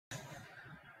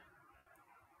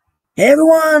Hey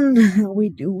everyone, how we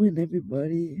doing,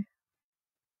 everybody?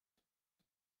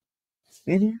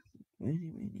 We in here? We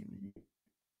in here?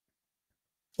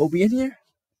 Oh, we in here?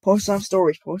 Post it on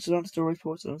stories. Post it on stories.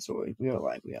 Post it on stories. We are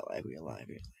live. We are live. We are live.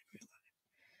 We are live. We are live.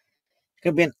 It's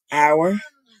gonna be an hour. It's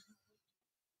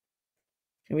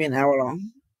gonna be an hour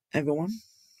long, everyone.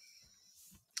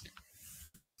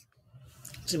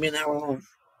 It's gonna be an hour long.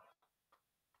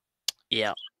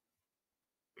 Yeah.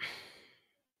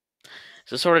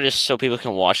 So sort of just so people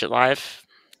can watch it live.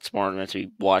 It's more meant to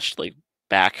be watched like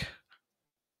back.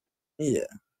 Yeah.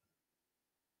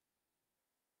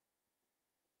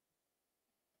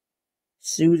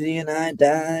 Susie and I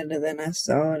died, and then I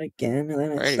saw it again, and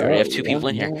then I Alright, we saw already it have 2 people in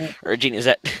one here. more. Or Gene, is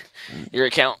that your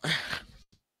account?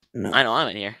 No, I know I'm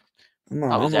in here. I'm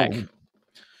I'll be on. Zach.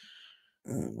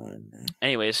 I'm not in there.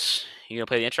 Anyways, you gonna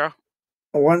play the intro?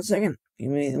 Oh, 1 second. Let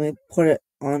me put it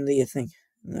on the thing.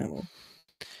 And then we'll...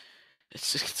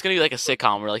 It's gonna be like a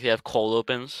sitcom where like they have cold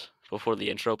opens before the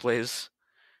intro plays.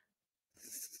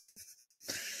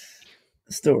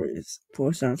 Stories.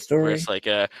 Post on Where story. it's like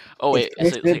oh It's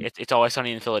wait, posted. it's Always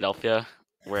Sunny in Philadelphia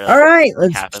where All right, like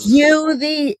let's happens. cue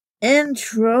the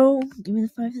intro. Give me the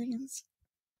 5 seconds.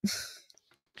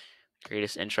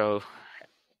 Greatest intro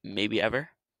maybe ever.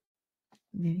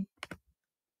 Maybe.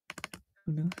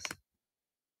 Who knows?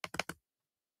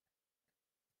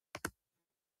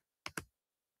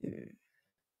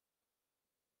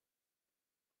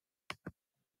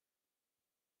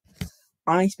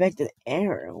 Unexpected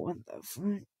error. What the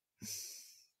fuck?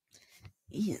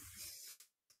 Ian.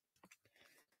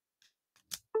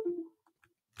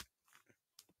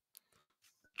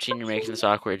 Gene, you're making this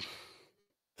awkward.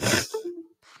 That's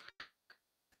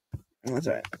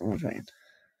alright. I'm trying.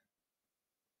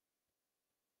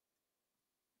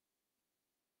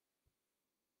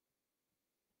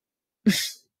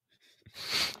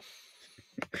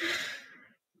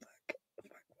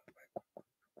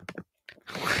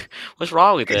 What's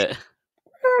wrong with it?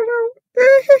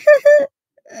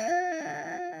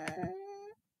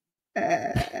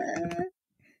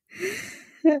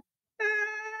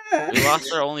 We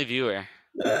lost our only viewer.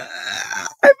 I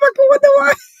fucking wonder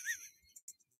why.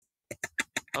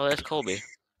 Oh, that's Colby.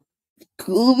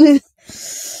 Colby.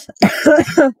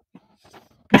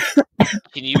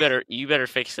 You better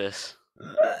fix this.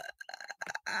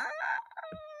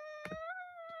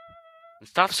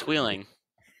 Stop squealing.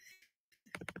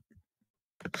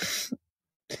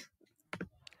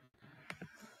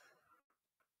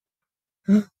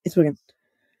 It's working.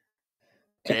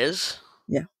 It is?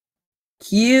 Yeah.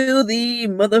 Cue the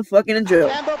motherfucking intro.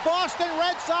 And the Boston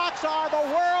Red Sox are the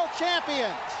world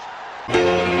champions. 3-2.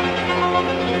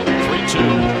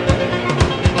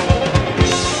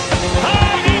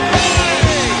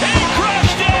 He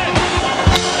crushed it!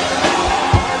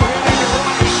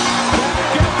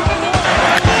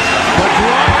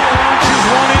 McGuire launches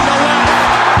one into left.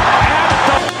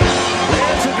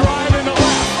 There's a drive into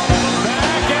left.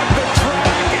 Back at the track.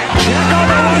 Check on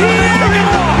the one.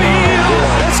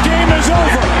 This game is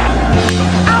over.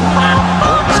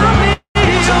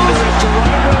 He's under it to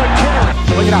run into the killer.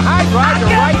 Look at a high drive to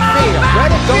right field.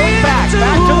 Ready going back to the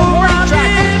warning track.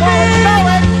 This ball is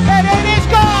stolen, and it is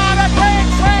gone. A grand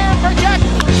slam for Jack.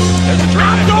 There's a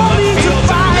drive to left field.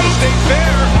 To stay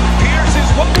fair. Pierce is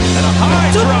one. And a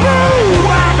high drive.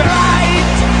 Way back.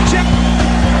 Chip.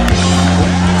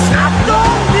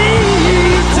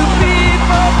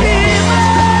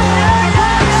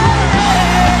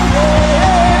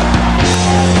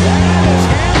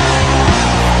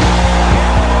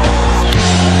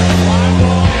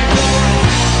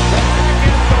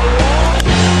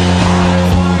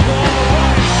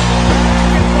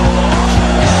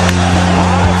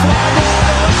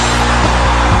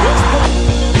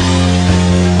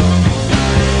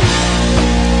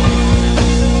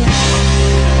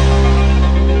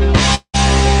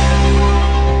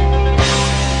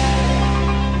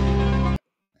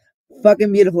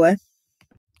 Fucking beautiful, eh?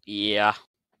 Yeah.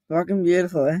 Fucking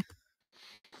beautiful, eh?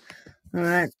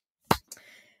 Alright.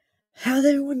 How's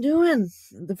everyone doing?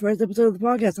 The first episode of the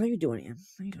podcast. How you doing, Ian?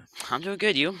 How you doing? I'm doing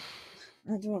good, you?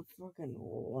 I'm doing fucking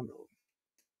wonderful.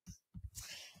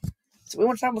 So we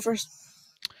want to talk about first.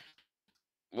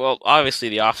 Well, obviously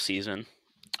the off season.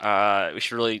 We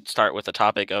should really start with the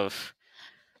topic of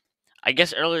I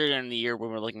guess earlier in the year when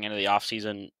we were looking into the off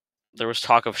season, there was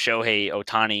talk of Shohei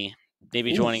Ohtani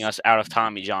maybe joining us out of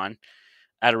Tommy John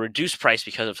at a reduced price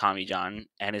because of Tommy John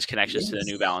and his connections to the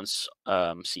New Balance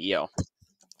CEO.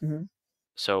 Mm-hmm.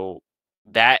 So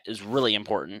that is really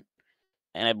important.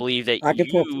 And I believe that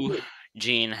you,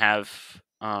 Gene, have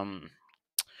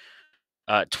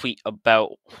tweet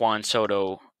about Juan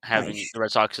Soto having Nice. the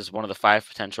Red Sox as one of the 5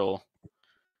 potential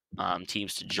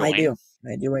teams to join.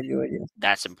 I do.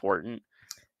 That's important,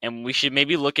 and we should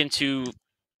maybe look into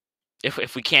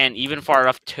if we can even far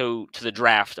enough to the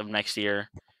draft of next year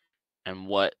and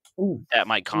what Ooh. that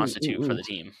might constitute for the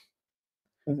team.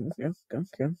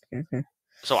 Okay.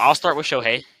 So I'll start with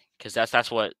Shohei because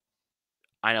that's what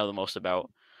I know the most about.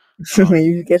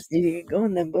 You get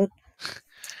going then, bud.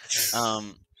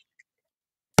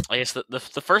 I guess the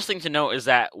first thing to note is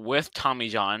that with Tommy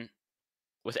John,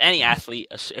 with any athlete,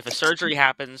 if a surgery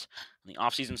happens and the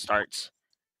offseason starts,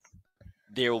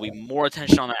 there will be more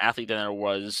attention on that athlete than there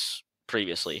was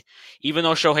previously. Even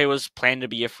though Shohei was planned to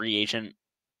be a free agent,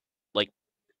 like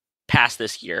past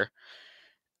this year,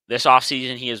 this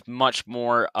offseason he is much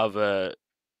more of a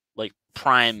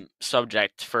prime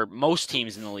subject for most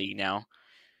teams in the league now,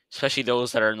 especially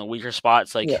those that are in the weaker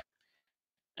spots, and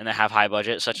that have high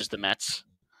budget, such as the Mets,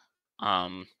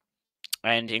 and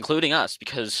including us,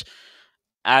 because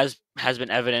as has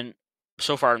been evident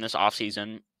so far in this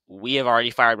offseason, we have already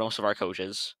fired most of our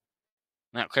coaches.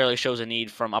 And that clearly shows a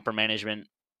need from upper management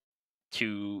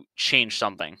to change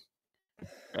something,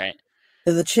 right?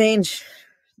 There's a change.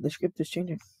 The script is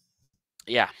changing.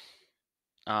 Yeah.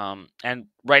 And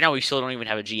right now we still don't even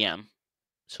have a GM.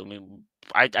 So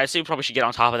I say we probably should get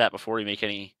on top of that before we make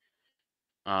any.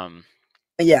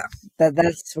 Yeah,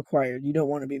 that's required. You don't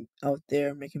want to be out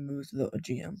there making moves without a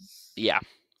GM. Yeah,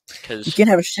 because you can't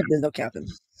have a ship there's no captain.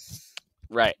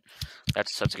 Right,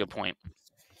 that's a good point.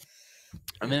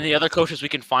 And then the other coaches we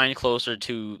can find closer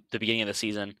to the beginning of the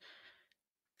season,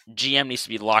 GM needs to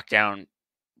be locked down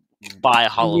by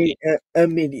Halloween.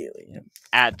 Immediately.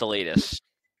 At the latest.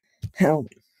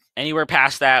 Anywhere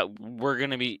past that, we're going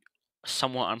to be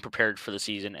somewhat unprepared for the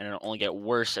season, and it'll only get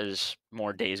worse as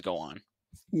more days go on.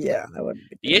 Yeah, that would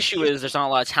be. The issue is there's not a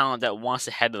lot of talent that wants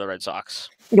to head to the Red Sox.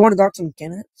 You want to talk some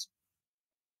candidates?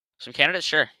 Some candidates,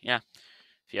 sure, yeah.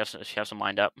 If you have some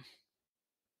lined up.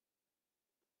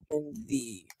 In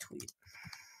the tweet.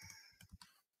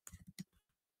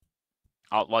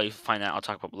 While you find that, I'll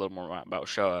talk a little more about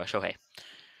Shohei.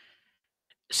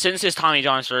 Since his Tommy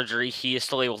John surgery, he is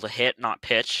still able to hit, not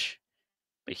pitch.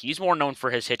 But he's more known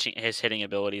for his hitting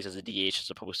abilities as a DH as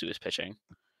opposed to his pitching.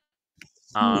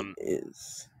 He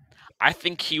is. I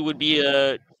think he would be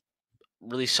a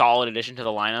really solid addition to the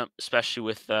lineup, especially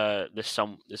with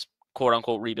this quote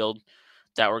unquote rebuild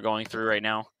that we're going through right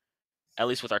now. At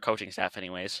least with our coaching staff,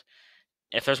 anyways.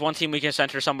 If there's one team we can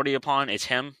center somebody upon, it's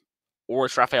him or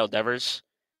it's Rafael Devers.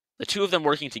 The two of them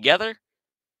working together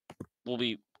will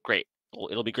be great.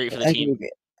 It'll be great for the team,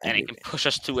 and it can push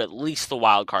us to at least the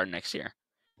wild card next year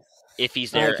if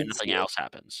he's there and nothing else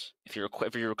happens. If he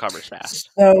recovers fast.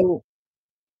 So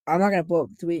I'm not gonna pull up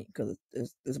the tweet because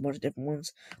there's a bunch of different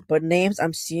ones. But names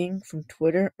I'm seeing from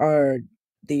Twitter are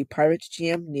the Pirates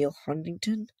GM Neil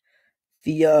Huntington,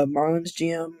 the Marlins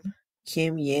GM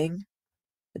Kim Yang,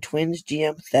 the Twins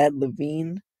GM Thad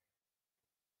Levine,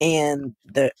 and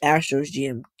the Astros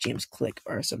GM James Click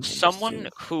are some. Someone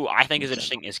who I think is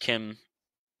interesting is Kim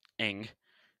Ng,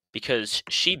 because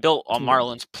she built a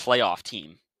Marlins playoff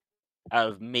team out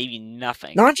of maybe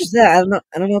nothing. Not just that,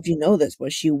 I don't know if you know this,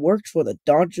 but she worked for the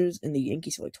Dodgers and the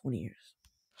Yankees for like 20 years.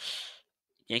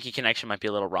 Yankee connection might be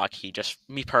a little rocky. Just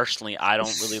me personally, I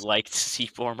don't really like to see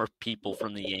former people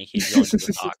from the Yankees going to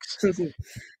the Sox.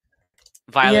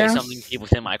 Violate something deep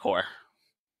within my core.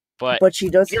 But she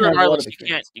does have a lot of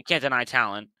experience. You can't deny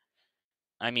talent.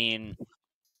 I mean,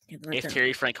 if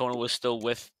Terry Francona was still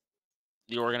with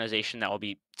the organization, that would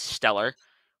be stellar.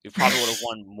 We probably would have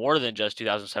won more than just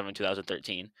 2007,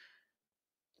 2013.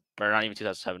 But not even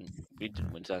 2007. We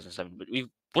didn't win 2007, but we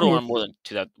would have won more than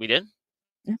 2000. We did?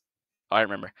 Yeah. Oh, I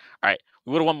remember. All right.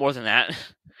 We would have won more than that.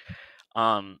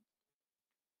 And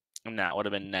that would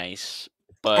have been nice.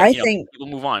 But I think we'll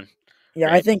move on. Yeah,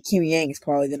 right? I think Kim Yang is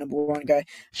probably the number one guy.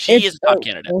 She is a top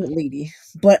candidate. Lady.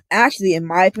 But actually, in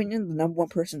my opinion, the number one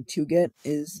person to get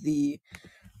is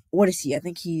what is he? I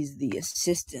think he's the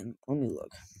assistant. Let me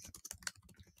look.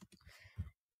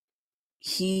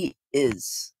 He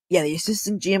is, the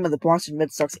assistant GM of the Boston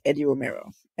Red Sox, Eddie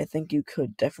Romero. I think you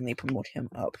could definitely promote him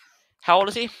up. How old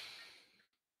is he?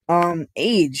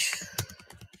 Age.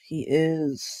 He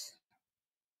is.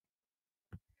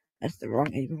 That's the wrong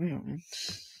Eddie Romero, man.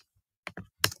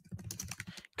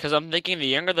 Because I'm thinking the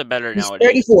younger the better He's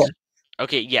nowadays. 34.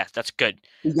 Okay, yes, that's good.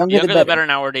 The younger the better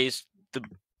nowadays, the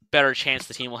better chance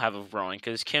the team will have of growing.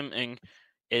 Because Kim Ng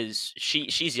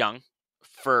she's young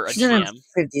for a GM.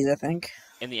 In 50s, I think.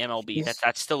 In the MLB,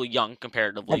 that's still young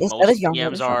comparatively. Most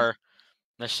GMs are in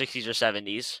their 60s or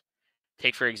 70s.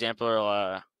 Take for example,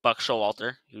 Buck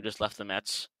Showalter, who just left the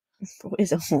Mets.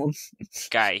 He's old.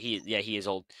 Guy, he is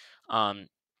old. And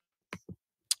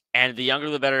the younger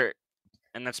the better,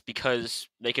 and that's because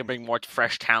they can bring more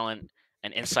fresh talent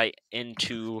and insight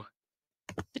into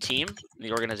the team,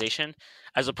 the organization,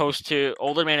 as opposed to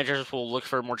older managers will look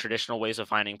for more traditional ways of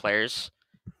finding players,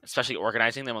 especially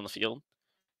organizing them on the field.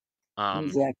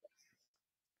 Exactly.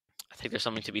 I think there's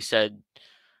something to be said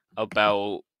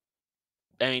about.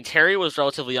 I mean, Terry was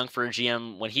relatively young for a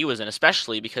GM when he was in,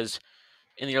 especially because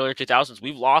in the earlier 2000s,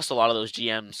 we've lost a lot of those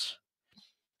GMs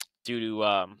due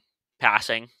to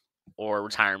passing or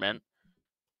retirement,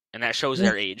 and that shows Yeah.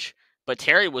 their age. But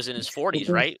Terry was in his 40s,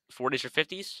 Okay. right? 40s or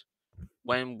 50s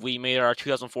when we made our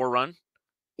 2004 run.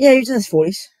 Yeah, he's in his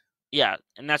 40s. Yeah,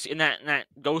 and that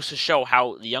goes to show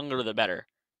how the younger the better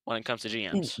when it comes to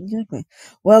GMs. Exactly.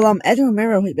 Well, Ed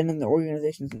Romero has been in the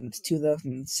organization since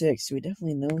 2006, so he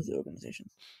definitely knows the organization.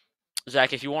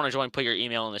 Zach, if you want to join, put your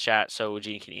email in the chat so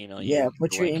Gene can email you. Yeah,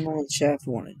 put the your link. email in the chat if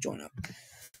you want to join up.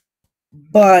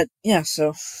 But yeah,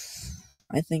 so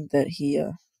I think that he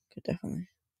could definitely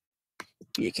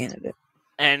be a candidate.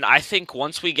 And I think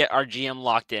once we get our GM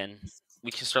locked in,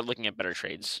 we can start looking at better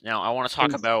trades. Now, I want to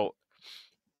talk about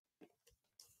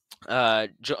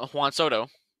Juan Soto.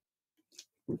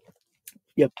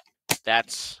 Yep.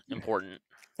 That's important.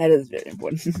 That is very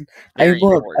important. Very I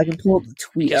important. can pull up the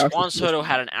tweet. Because Juan Soto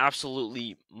had an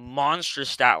absolutely monstrous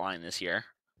stat line this year.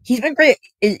 He's been great.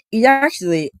 He had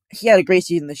a great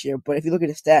season this year, but if you look at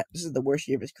his stat, this is the worst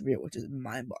year of his career, which is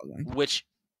mind-boggling.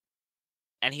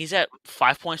 And he's at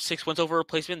 5.6 wins over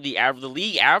replacement. The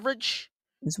league average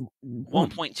is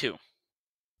 1.2.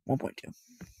 1.2.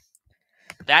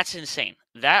 That's insane.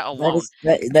 That alone.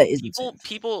 That is insane.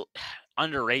 People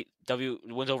underrate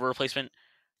wins over replacement,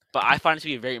 but I find it to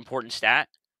be a very important stat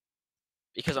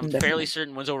because I'm fairly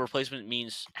certain wins over replacement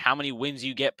means how many wins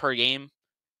you get per game.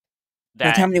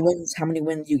 That's how many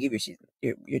wins you give your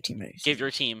team. Give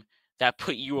your team that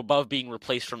put you above being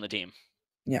replaced from the team.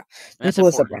 Yeah, that's pull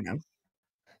this up right now.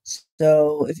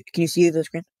 So, can you see the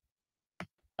screen?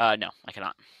 No, I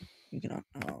cannot. You cannot.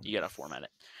 Oh. You gotta format it.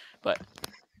 But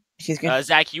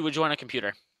Zach, you would join a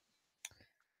computer,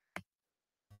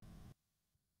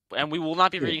 and we will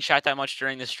not be reading chat that much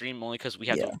during this stream, only because we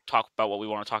have to talk about what we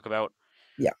want to talk about.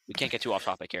 Yeah, we can't get too off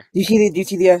topic here. Do you see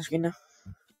the screen now?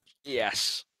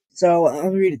 Yes. So I'll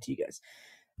read it to you guys.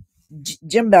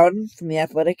 Jim Bowden from The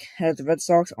Athletic has the Red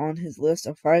Sox on his list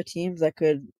of 5 teams that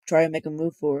could try and make a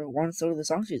move for Juan Soto this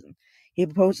offseason. He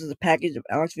proposes a package of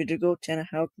Alex Verdugo, Tanner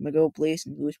Houck, Miguel Blaze,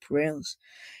 and Luis Perez.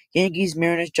 Yankees,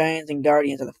 Mariners, Giants, and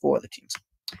Guardians are the 4 other teams.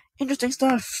 Interesting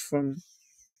stuff from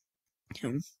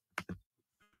him.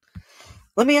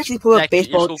 Let me actually pull up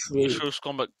baseball trade.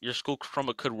 Your school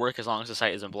Chromebook could work as long as the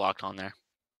site isn't blocked on there.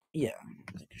 Yeah,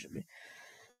 I think it should be.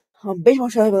 Baseball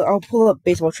trade. I'll pull up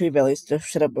baseball trade values to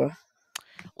set up a.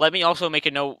 Let me also make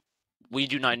a note. We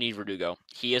do not need Verdugo.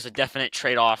 He is a definite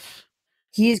trade-off.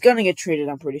 He's gonna get traded.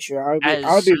 I'm pretty sure. I'll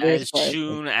be very as surprised.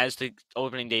 Soon as the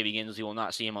opening day begins, you will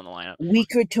not see him on the lineup. We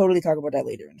could totally talk about that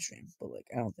later in the stream, but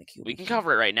I don't think we can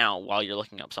cover it right now while you're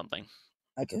looking up something.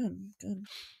 I can.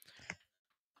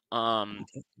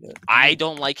 I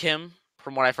don't like him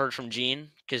from what I've heard from Gene,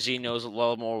 because Gene knows a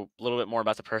little bit more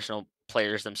about the personal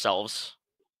players themselves.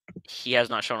 He has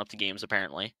not shown up to games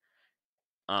apparently.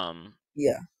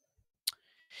 Yeah.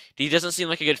 He doesn't seem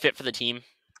like a good fit for the team.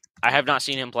 I have not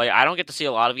seen him play. I don't get to see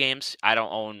a lot of games. I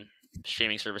don't own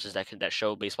streaming services that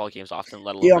show baseball games often,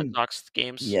 let alone Red Sox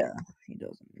games. Yeah, he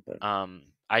doesn't. But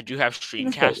I do have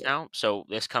Streamcast now, so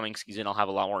this coming season I'll have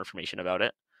a lot more information about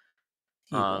it.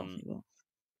 He will.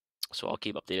 So I'll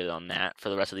keep updated on that for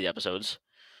the rest of the episodes.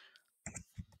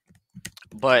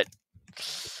 But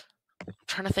I'm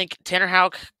trying to think, Tanner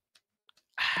Houck,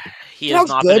 he has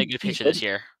not been a good pitcher this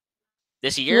year.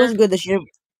 He wasn't good this year.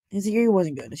 This year he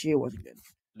wasn't good.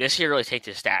 This year really takes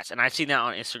his stats, and I've seen that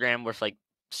on Instagram with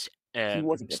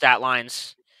stat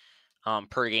lines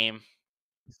per game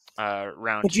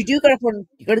round. But you do gotta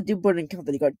put in count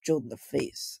that he got drilled in the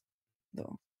face,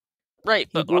 though. Right,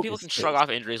 but a lot of people can shrug off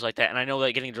injuries like that, and I know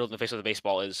that getting drilled in the face with a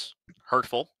baseball is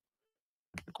hurtful.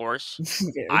 Of course,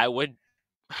 I would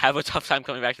have a tough time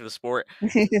coming back to the sport,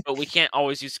 but we can't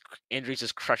always use injuries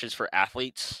as crutches for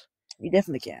athletes. You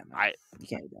definitely can. You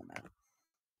can't do that.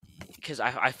 Because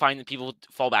I find that people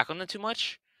fall back on them too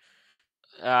much.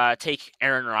 Take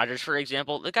Aaron Rodgers, for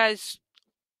example. The guy's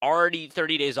already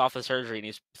 30 days off of surgery, and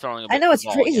he's throwing a ball. I know, it's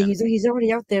crazy. He's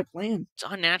already out there playing. It's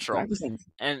unnatural. Practicing.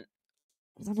 And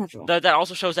it's unnatural. That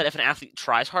also shows that if an athlete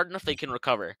tries hard enough, they can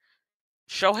recover.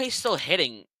 Shohei's still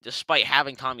hitting despite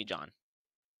having Tommy John.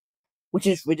 Which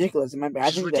is ridiculous.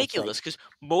 It's ridiculous because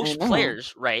most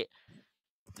players, right,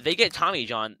 they get Tommy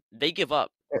John, they give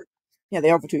up. Yeah, they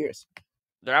are for 2 years.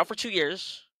 They're out for 2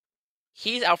 years.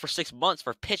 He's out for 6 months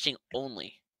for pitching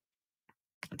only.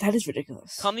 That is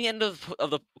ridiculous. Come the end of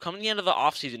the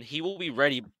offseason, he will be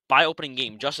ready by opening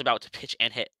game, just about to pitch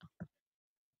and hit.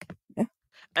 Yeah.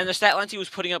 And the stat lines he was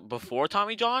putting up before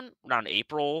Tommy John, around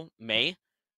April, May,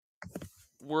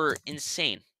 were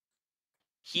insane.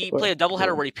 He played a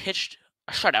doubleheader where he pitched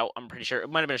a shutout. I'm pretty sure it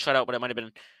might have been a shutout, but it might have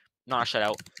been not a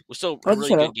shutout. It was still a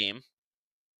really good game.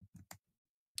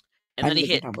 And then he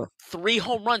hit 3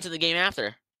 home runs in the game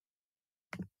after.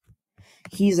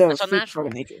 He's a freak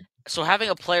of nature. So having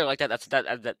a player like that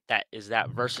that is that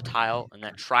versatile and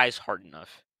that tries hard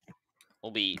enough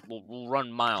will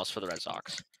run miles for the Red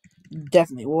Sox.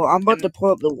 Definitely. Well, I'm about to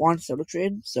pull up the Juan Soto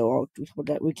trade, so I'll put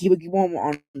that. We keep one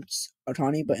on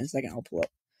Ohtani, but in a second I'll pull up.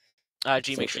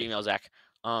 Make sure you email Zach.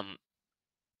 Yeah,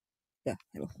 I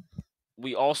will.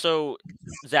 We also,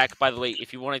 Zach, by the way,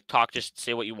 if you want to talk, just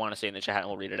say what you want to say in the chat and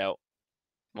we'll read it out.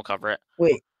 We'll cover it.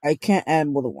 Wait, I can't add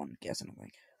more than one guess, I don't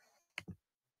think.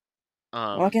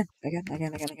 I can.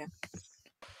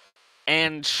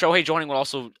 And Shohei joining will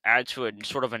also add to a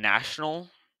sort of a national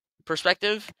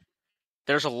perspective.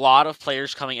 There's a lot of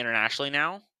players coming internationally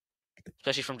now,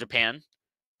 especially from Japan,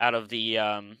 out of the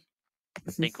I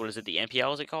think what is it, the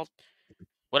NPL is it called?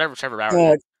 Whatever Trevor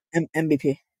Bauer did.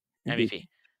 MVP.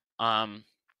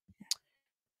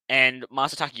 And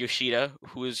Masataka Yoshida,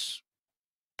 who is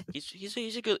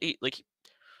he's a good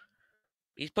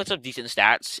he puts up decent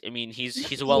stats. I mean,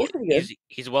 he's a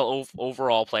well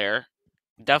overall player.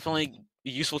 Definitely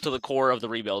useful to the core of the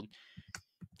rebuild.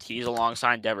 He's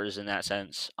alongside Devers in that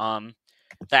sense. That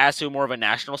adds to more of a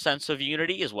national sense of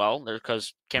unity as well,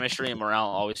 because chemistry and morale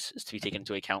always is to be taken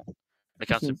into account when it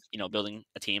comes to building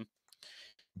a team.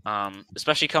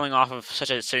 Especially coming off of such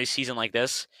a season like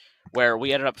this, where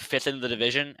we ended up 5th in the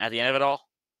division at the end of it all.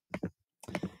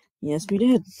 Yes, we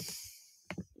did.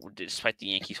 Despite the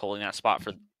Yankees holding that spot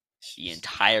for the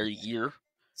entire year.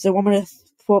 So, want me to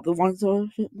pull up the one Soto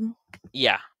shit now?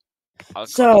 Yeah.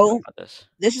 So,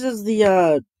 this is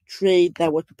the trade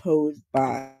that was proposed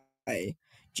by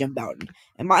Jim Bowden.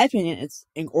 In my opinion, it's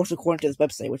also according to this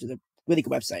website, which is a really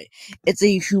good website. It's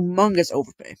a humongous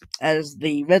overpay, as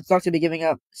the Red Sox will be giving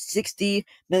up $60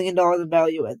 million in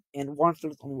value, and Juan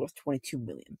Soto is only worth $22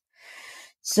 million.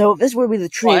 So this would be the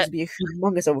trade to be a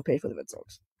humongous overpay for the Red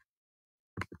Sox.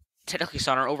 Technically, it's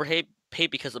not an overpay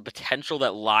because the potential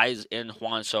that lies in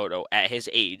Juan Soto at his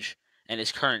age and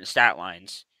his current stat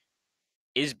lines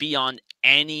is beyond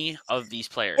any of these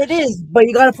players. It is, but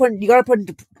you gotta put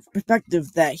into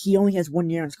perspective that he only has 1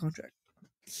 year on his contract.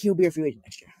 He'll be a free agent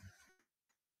next year.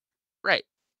 Right.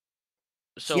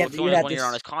 So if he only has 1 year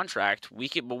on his contract, we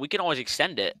can always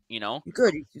extend it. You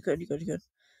could.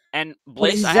 And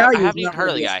Blaze, I haven't even heard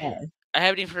of the guy. I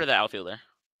haven't even heard of the outfielder.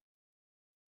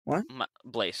 What?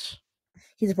 Blaze.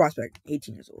 He's a prospect,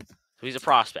 18 years old. So he's a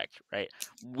prospect, right?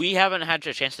 We haven't had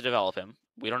a chance to develop him.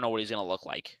 We don't know what he's going to look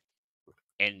like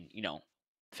in,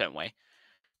 Fenway.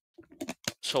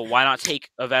 So why not take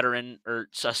a veteran, or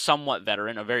a somewhat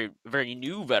veteran, a very, very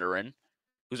new veteran,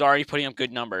 who's already putting up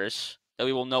good numbers, that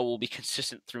we will know will be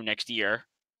consistent through next year.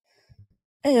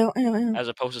 I know. As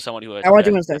opposed to someone who has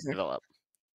to develop.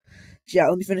 Yeah,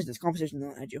 let me finish this conversation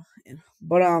and then I'll add you in.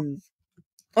 But, I'm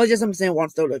saying Juan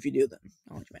Soto, if you do, then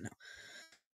I'll let you right now.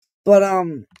 But,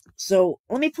 so,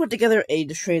 let me put together a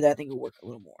trade that I think will work a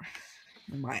little more.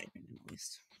 In my opinion, at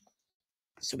least.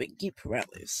 So we can keep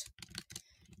Perales.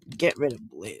 Get rid of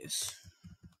Blaze.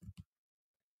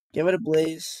 Get rid of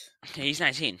Blaze. He's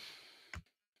 19.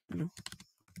 No.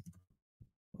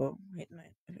 Oh, wait,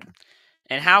 okay.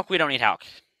 And Houck, we don't need Houck.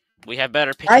 We have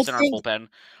better pitchers in our bullpen.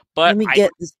 But let me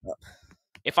get this up.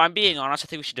 If I'm being honest, I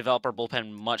think we should develop our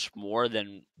bullpen much more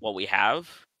than what we have.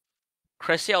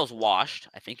 Chris Sale's washed.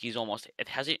 I think he's almost.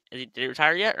 Did he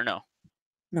retire yet or no?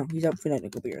 No, he's up for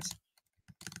technical beers.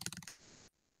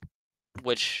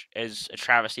 Which is a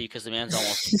travesty because the man's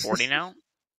almost 40 now,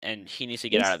 and he needs to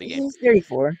get out of the game. He's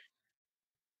 34.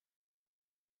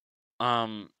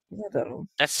 Not that old.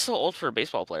 That's so old for a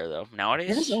baseball player, though.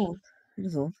 Nowadays, It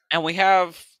is old. And we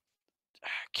have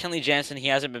Kenley Jansen. He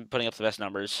hasn't been putting up the best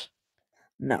numbers.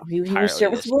 No, he was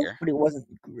serviceable, but he wasn't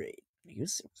great. He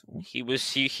was serviceable.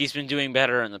 He's been doing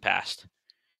better in the past.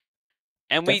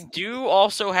 And we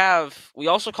also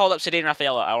called up Cedric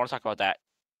Rafaela. I want to talk about that.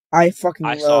 I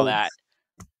saw that.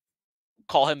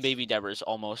 Call him Baby Devers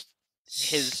almost.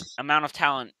 His amount of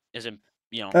talent is,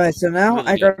 Alright, so now really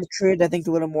I got a trade I think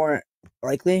a little more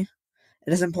likely.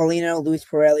 It isn't Paulino, Luis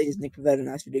Perales, Nick Pivetta, and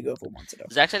Alex Verdugo for months ago.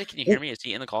 Zach said, can you hear me? Is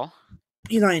he in the call?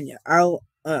 He's not in yet.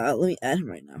 Let me add him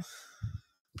right now.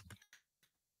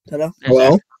 Hello?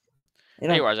 Hello?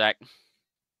 There you are, Zach.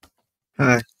 Hi.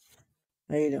 How you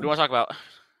What do doing? you want to talk about?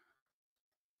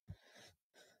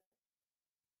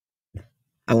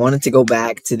 I wanted to go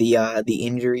back to the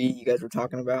injury you guys were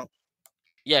talking about.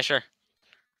 Yeah, sure.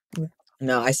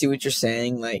 No, I see what you're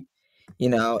saying. Like,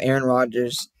 Aaron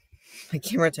Rodgers. I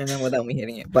can't return that without me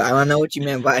hitting it. But I don't know what you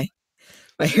meant by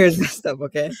my hair's messed up.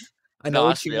 Okay, I know No, what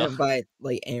that's you real. meant by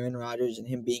like Aaron Rodgers and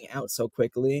him being out so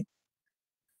quickly.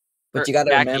 But Or you got to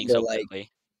back being remember, so like,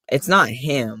 quickly. it's not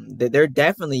him. They're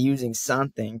definitely using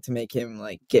something to make him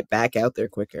like get back out there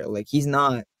quicker. Like he's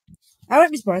not. I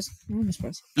wouldn't be surprised. I wouldn't be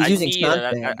surprised. He's using Me either.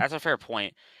 something. That's a fair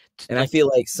point. And I Like, feel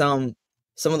like some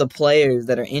of the players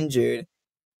that are injured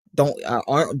don't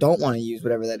want to use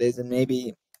whatever that is, and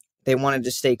maybe they want to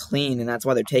just stay clean, and that's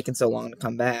why they're taking so long to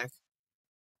come back.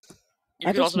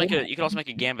 you could also make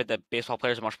a gambit that baseball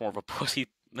players are much more of a pussy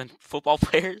than football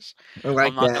players. I like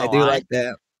I'm not that. I gonna do lie. like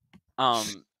that.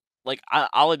 Like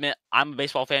I'll admit I'm a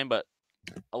baseball fan, but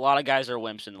a lot of guys are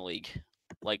wimps in the league.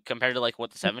 Like compared to like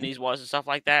what the '70s was and stuff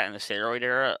like that, and the steroid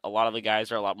era, a lot of the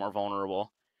guys are a lot more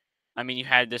vulnerable. I mean, you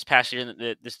had this past year in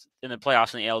the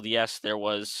playoffs in the ALDS, there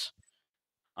was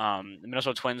the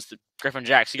Minnesota Twins, the Griffin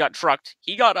Jacks. He got trucked.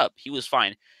 He got up. He was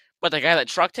fine. But the guy that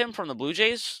trucked him from the Blue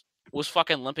Jays was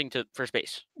fucking limping to first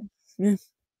base. Yeah.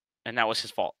 And that was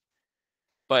his fault.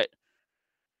 But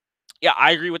yeah,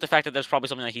 I agree with the fact that there's probably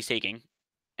something that he's taking.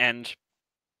 And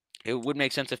it would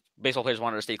make sense if baseball players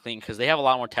wanted to stay clean because they have a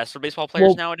lot more tests for baseball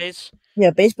players nowadays.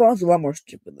 Yeah, baseball is a lot more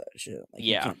strict with that shit. Like,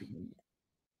 you Yeah. can't be doing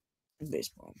that in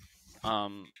baseball. But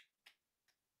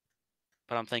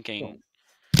I'm thinking,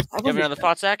 I do you have any other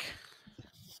thoughts, Zach,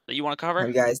 that you want to cover? Have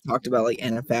you guys talked about like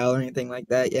NFL or anything like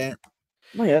that yet?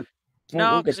 Not yet.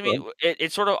 No, because I mean,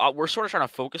 it's sort of we're sort of trying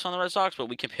to focus on the Red Sox, but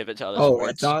we can pivot to other sports.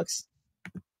 Red Sox.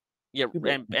 Yeah,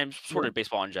 and sort of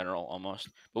baseball in general, almost.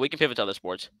 But we can pivot to other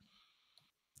sports.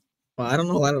 Well, I don't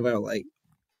know a lot about like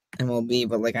MLB,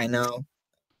 but like I know,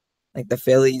 like the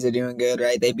Phillies are doing good,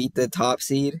 right? They beat the top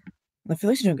seed. The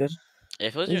Phillies are doing good. Yeah,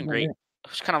 Phillies doing great. It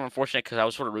was kind of unfortunate because I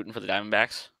was sort of rooting for the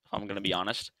Diamondbacks. If I'm gonna be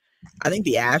honest. I think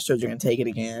the Astros are gonna take it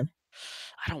again.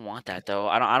 I don't want that though.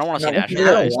 I don't want to see an Astros.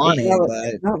 I don't want it,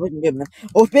 but it's not looking good.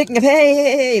 Oh, speaking of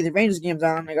hey, the Rangers game's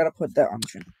on. I gotta put that on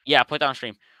stream. Yeah, put that on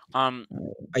stream. Are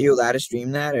you allowed to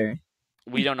stream that or?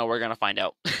 We don't know. We're gonna find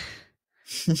out.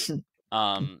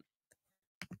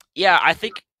 Yeah, I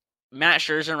think Matt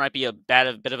Scherzer might be a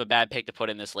bit of a bad pick to put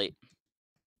in this late,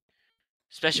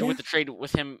 especially with the trade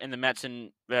with him in the Mets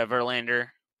and Verlander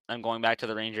and going back to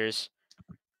the Rangers.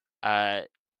 I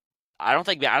don't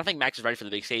think Max is ready for the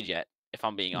big stage yet. If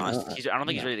I'm being honest, I don't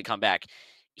think he's ready to come back.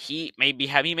 He may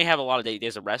have a lot of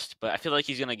days of rest, but I feel like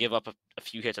he's gonna give up a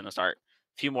few hits in the start,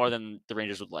 a few more than the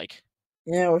Rangers would like.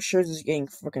 Yeah, well, Scherzer's getting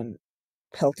fucking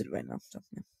pelted right now. So,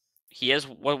 yeah. He is.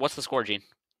 What's the score, Gene?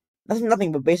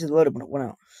 Nothing but bases loaded when it went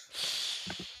out.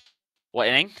 What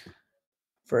inning?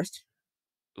 First.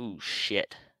 Ooh,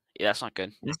 shit. Yeah, that's not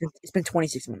good. It's been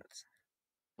 26 minutes.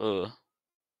 Ugh.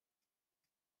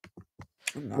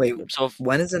 Wait, so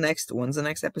when's the next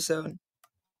episode?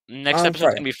 Next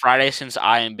episode's gonna be Friday since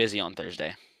I am busy on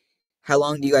Thursday. How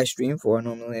long do you guys stream for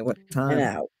normally? What time? An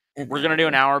hour. We're gonna do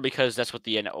an hour because that's what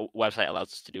the website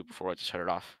allows us to do before we just shut it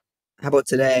off. How about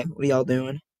today? What are y'all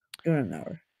doing? Doing an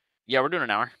hour. Yeah, we're doing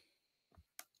an hour.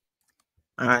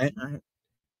 All right.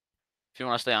 If you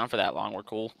want to stay on for that long, we're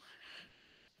cool.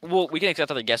 Well, we can accept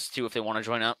other guests too if they want to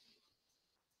join up.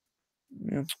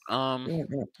 Yeah. I'm trying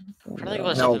to think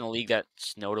about something in the league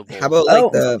that's notable. How about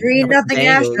like the 3-0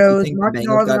 Astros?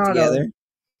 Mark got together.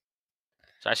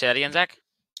 So I say that again, Zach.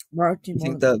 Do you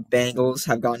think the Bengals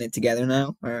have gotten it together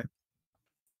now, or?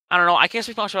 I don't know. I can't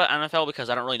speak much about NFL because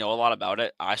I don't really know a lot about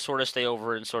it. I sort of stay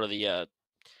over in sort of the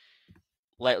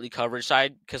lightly coverage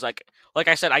side because, like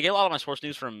I said, I get a lot of my sports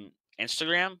news from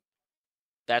Instagram.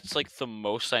 That's like the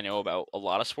most I know about a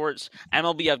lot of sports.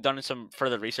 MLB, I've done some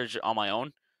further research on my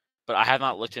own, but I have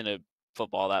not looked into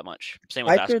football that much. Same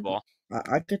with basketball.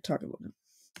 I could talk about it.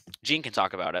 Gene can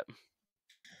talk about it.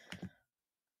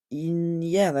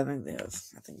 Yeah, I think they have.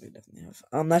 I think they definitely have.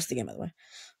 That's the game, by the way.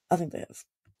 I think they have.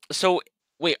 So,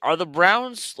 wait, are the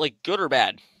Browns like good or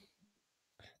bad?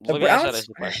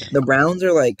 The Browns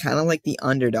are like kind of like the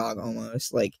underdog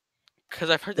almost, like because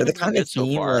I've heard they're the kind of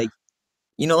team so like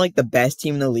like the best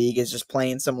team in the league is just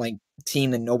playing some like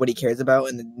team that nobody cares about,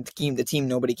 and the team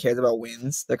nobody cares about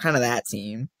wins. They're kind of that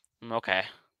team. Okay.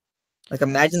 Like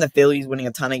imagine the Phillies winning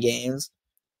a ton of games.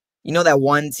 You know that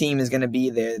one team is going to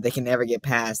be there they can never get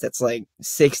past. That's like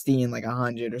 60 and like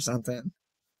 100 or something.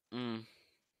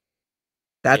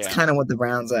 That's kind of what the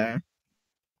Browns are.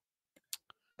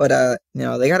 But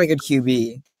they got a good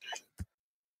QB.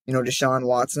 Deshaun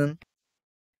Watson.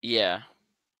 Yeah.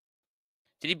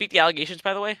 Did he beat the allegations,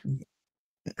 by the way?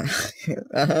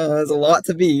 There's a lot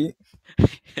to beat.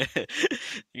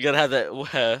 You gotta have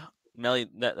that Melly,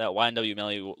 that YNW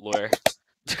Melly lawyer.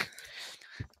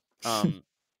 I'm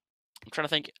trying to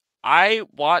think. I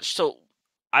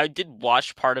did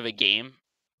watch part of a game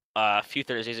a few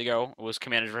Thursdays ago. It was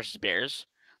Commanders versus Bears.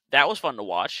 That was fun to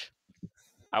watch.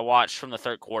 I watched from the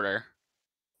third quarter.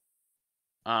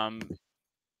 And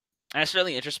it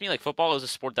certainly interests me. Like, football is a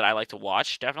sport that I like to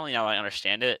watch. Definitely now I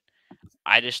understand it.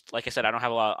 I just, like I said, I don't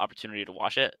have a lot of opportunity to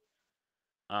watch it.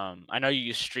 I know you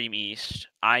use Stream East.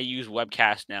 I use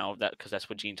Webcast now because that's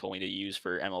what Gene told me to use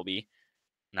for MLB,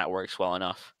 and that works well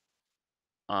enough.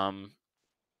 But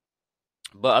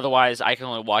otherwise, I can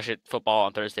only watch it football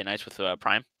on Thursday nights with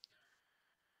Prime.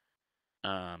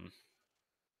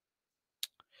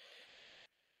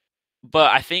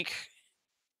 But I think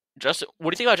what do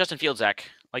you think about Justin Fields, Zach?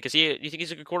 Like, do you think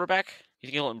he's a good quarterback? Do you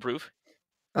think he'll improve?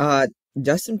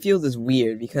 Justin Fields is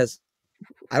weird because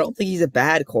I don't think he's a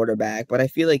bad quarterback, but I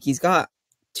feel like he's got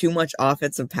too much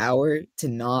offensive power to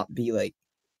not be like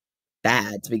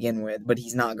bad to begin with, but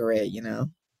he's not great, you know?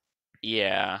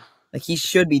 Yeah. Like he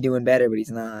should be doing better, but he's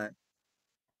not.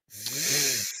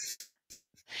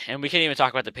 And we can't even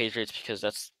talk about the Patriots because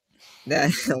that's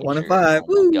 1-5.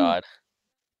 Oh my god.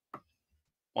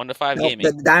 1-5 Nope, gaming.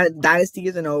 the dynasty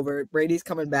isn't over. Brady's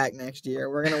coming back next year.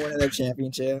 We're gonna win another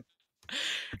championship.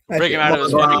 Bring him out of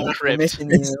his fucking crypt.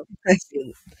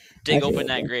 Dig open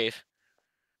that grave.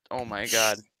 Oh my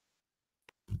god.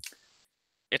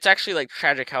 It's actually like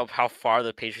tragic how far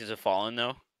the Patriots have fallen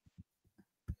though.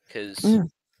 Because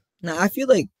no, I feel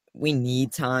like we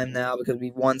need time now because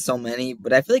we've won so many,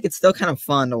 but I feel like it's still kind of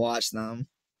fun to watch them.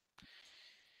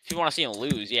 If you want to see them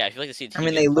lose, yeah, if you like to see a team, I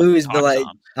mean, they lose, but like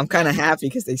I'm kind of happy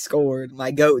because they scored.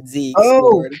 My goat Zeke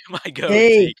scored. My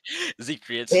goat Zeke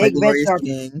creates my glorious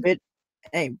king.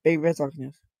 Big Red Sox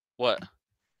news. What?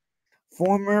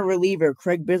 Former reliever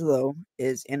Craig Bigelow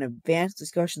is in advanced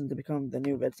discussion to become the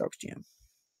new Red Sox GM.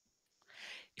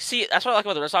 See, that's what I like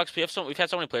about the Red Sox. We've had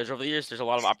so many players over the years. There's a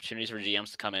lot of opportunities for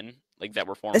GMs to come in, like that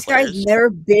were former This players. guy's never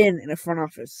been in a front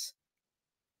office.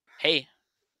 Hey,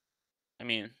 I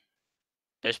mean,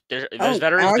 there's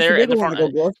veterans there in the front.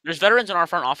 There's veterans in our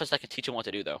front office that can teach him what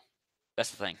to do, though.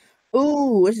 That's the thing.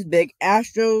 Ooh, this is big.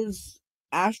 Astros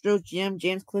GM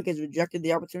James Click has rejected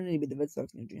the opportunity to be the Red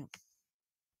Sox new GM.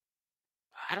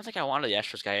 I don't think I wanted the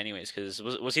Astros guy anyways, because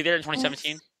was he there in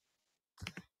 2017?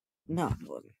 No, he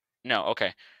wasn't. No, okay,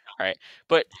 all right.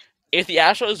 But if the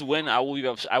Astros win, I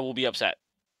will be upset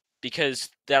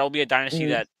because that'll be a dynasty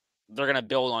that they're gonna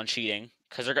build on cheating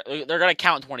because they're gonna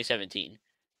count 2017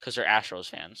 because they're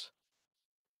Astros fans.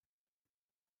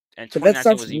 And the Red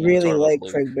Sox really like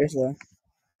Craig Bigelow.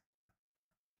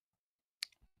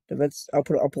 I'll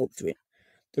pull up the tweet.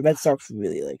 The Red Sox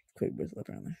really like Craig Bigelow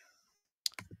apparently.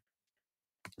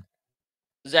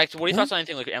 Zach, what are your thoughts on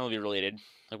anything like MLB related?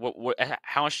 Like what?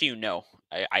 How much do you know?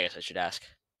 I guess I should ask.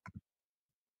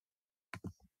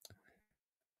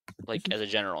 Like as a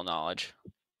general knowledge.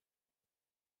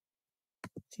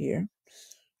 Here.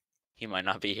 He might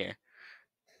not be here.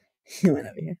 He might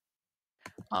not be here.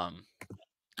 All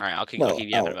right, I'll keep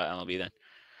yapping about MLB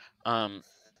then.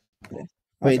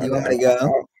 Wait, do you want me to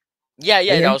go? Yeah.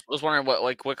 I was wondering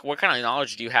what kind of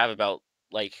knowledge do you have about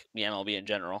like the MLB in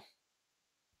general?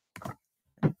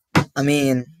 I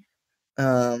mean,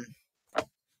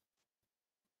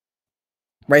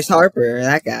 Bryce Harper,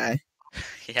 that guy.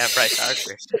 Yeah, Bryce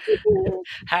Harper.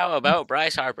 How about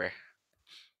Bryce Harper?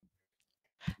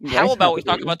 How about we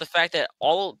talk about the fact that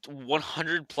all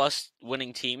 100 plus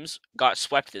winning teams got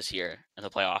swept this year in the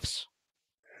playoffs?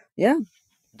 Yeah.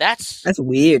 That's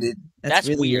weird. That's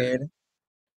really weird.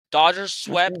 Dodgers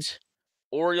swept,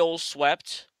 Orioles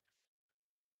swept,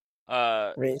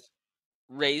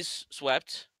 Rays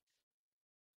swept,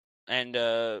 and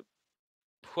who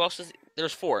else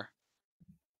there's 4.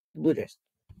 Blue Jays.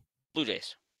 Blue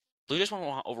Jays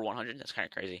won over 100. That's kind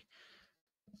of crazy.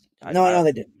 No,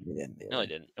 they didn't. No, they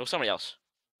didn't. It was somebody else.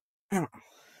 I don't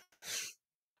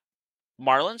know.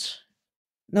 Marlins?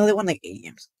 No, they won like 8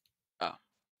 games.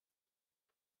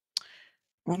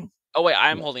 Oh wait,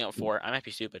 I'm holding out 4. I might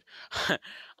be stupid.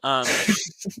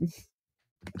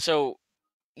 So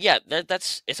yeah,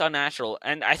 it's unnatural,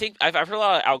 and I think I've heard a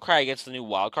lot of outcry against the new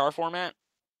wildcard format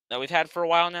that we've had for a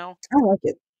while now. I like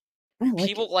it.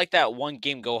 People like that one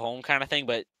game go home kind of thing,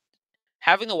 but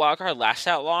having the wildcard last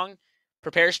that long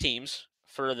prepares teams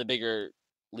for the bigger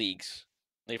leagues,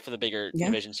 like for the bigger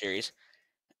division series,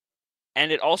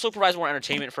 and it also provides more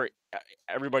entertainment for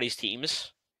everybody's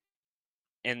teams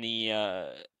in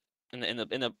the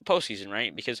postseason,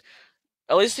 right? Because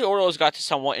at least the Orioles got to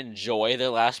somewhat enjoy their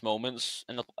last moments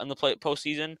in the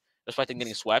postseason, despite them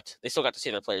getting swept. They still got to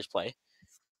see their players play.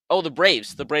 Oh, the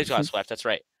Braves got swept. That's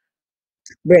right.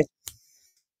 Braves.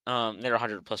 They're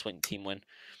 100+ win team win.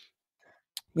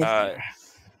 Yes, they Uh, are.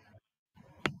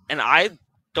 and I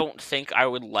don't think I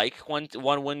would like one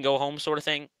win go home sort of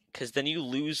thing, because then you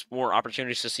lose more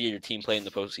opportunities to see your team play in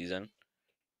the postseason.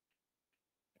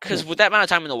 Because with that amount of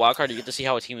time in the wild card, you get to see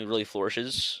how a team really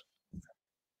flourishes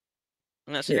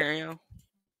in that scenario.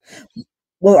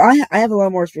 Well, I have a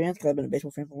lot more experience because I've been a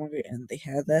baseball fan for longer, and they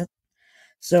had that.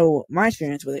 So my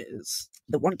experience with it is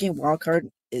the 1-game wild card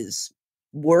is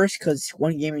worse because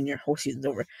 1 game and your whole season's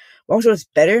over. But also, it's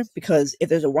better because if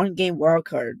there's a 1-game wild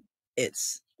card,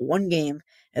 it's 1 game,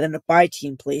 and then the bye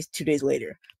team plays 2 days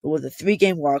later. But with a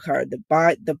 3-game wild card, the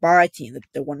bye team,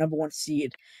 the number 1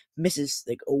 seed, misses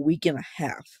like a week and a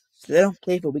half. So they don't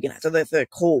play for a week and a half. So they're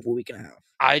cold for a week and a half.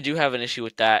 I do have an issue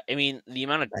with that. I mean, the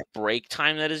amount of break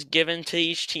time that is given to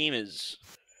each team is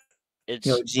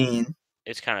Yo, Gene.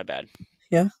 It's kind of bad.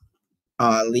 Yeah.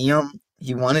 Liam,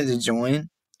 he wanted to join,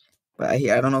 but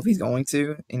I don't know if he's going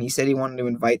to. And he said he wanted to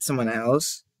invite someone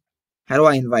else. How do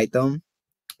I invite them?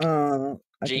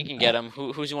 Gene can get him.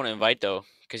 Who's you want to invite though?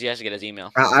 Because he has to get his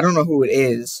email. I don't know who it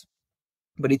is,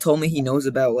 but he told me he knows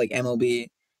about like MLB.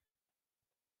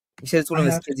 He said it's one of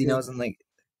his kids he knows in like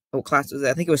what class was it?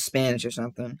 I think it was Spanish or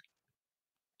something.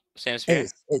 Sam Spear?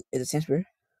 Is it Sam Spear?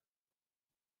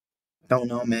 Don't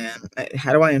know, man.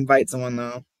 How do I invite someone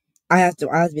though? I have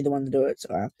to be the one to do it,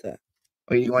 so I have to.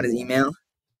 Oh, you want his email?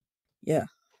 Yeah.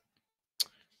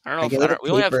 I don't know. We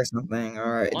only have something. All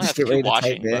right, just get ready to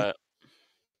type it. But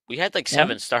we had like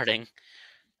 7 starting.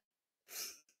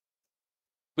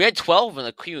 We had 12 in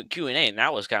the Q&A, and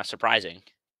that was kind of surprising.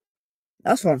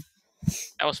 That was fun.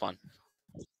 That was fun.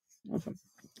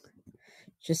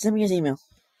 Just send me his email.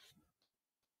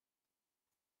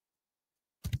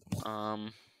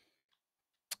 Trying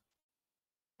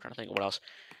to think of what else.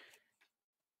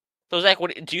 So Zach,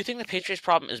 do you think the Patriots'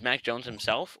 problem is Mac Jones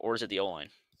himself, or is it the O-line?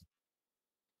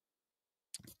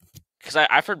 Because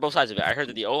I've heard both sides of it. I heard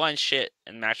that the O-line's shit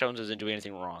and Mac Jones isn't doing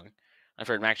anything wrong. I've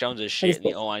heard Mac Jones is shit and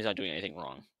the O-line's not doing anything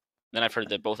wrong. Then I've heard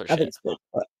that both are shit.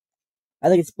 I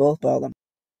think it's both of them.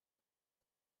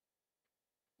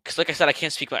 Because like I said, I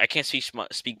can't speak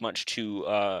much to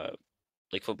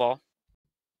like football.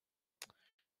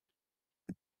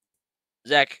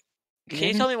 Zach, can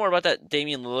you tell me more about that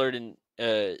Damian Lillard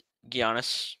and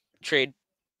Giannis trade?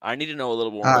 I need to know a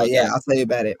little more about that. I'll tell you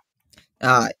about it.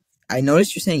 I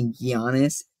noticed you're saying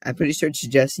Giannis. I'm pretty sure it's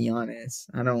just Giannis.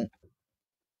 I don't.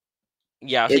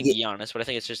 Yeah, I was thinking Giannis, but I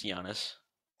think it's just Giannis.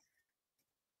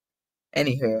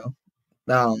 Anywho,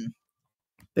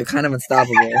 they're kind of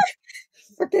unstoppable.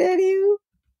 Fuck at you.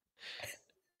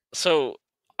 So,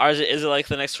 is it like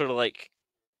the next sort of like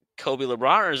Kobe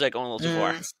LeBron, or is that going a little too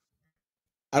far?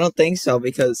 I don't think so,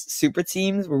 because super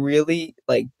teams were really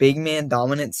like big man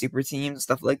dominant super teams,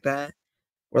 stuff like that.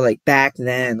 Were like back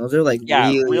then. Those are like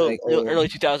really real early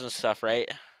 2000s stuff, right?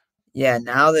 Yeah,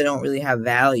 now they don't really have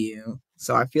value.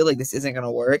 So I feel like this isn't going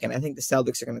to work, and I think the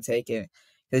Celtics are going to take it.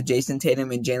 Because Jason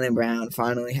Tatum and Jaylen Brown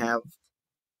finally have,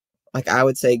 like, I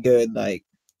would say good, like,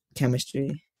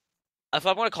 chemistry. If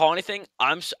I'm going to call anything,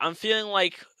 I'm feeling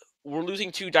like we're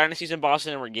losing 2 dynasties in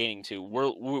Boston and we're gaining 2.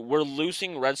 We're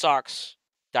losing Red Sox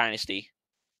dynasty,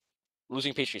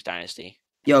 losing Patriots dynasty.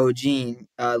 Yo, Gene,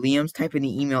 Liam's typing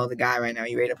the email of the guy right now.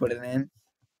 You ready to put it in?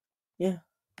 Yeah.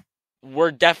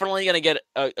 We're definitely going to get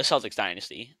a Celtics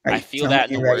dynasty. Right, I feel that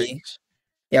in the works.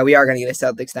 Yeah, we are going to get a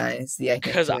Celtics dynasty, I think.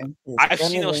 Because I've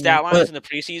seen those stat lines in the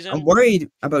preseason. I'm worried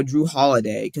about Drew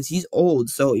Holiday because he's old,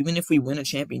 so even if we win a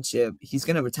championship, he's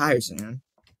going to retire soon.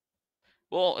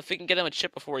 Well, if we can get him a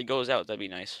chip before he goes out, that'd be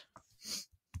nice.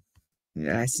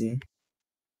 Yeah, I see.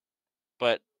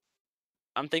 But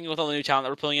I'm thinking with all the new talent that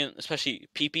we're pulling in, especially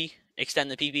PP,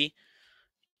 extend the PP.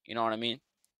 You know what I mean?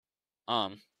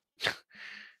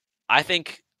 I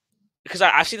think because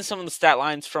I've seen some of the stat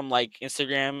lines from like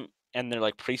Instagram and their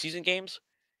like preseason games.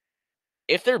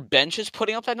 If their bench is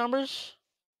putting up that numbers,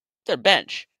 their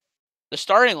bench, the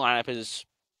starting lineup is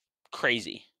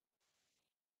crazy,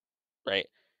 right?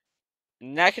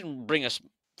 And that can bring us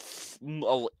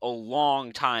a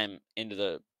long time into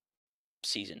the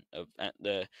season of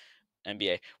the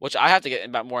NBA, which I have to get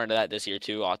more into that this year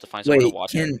too. I'll have to find someone to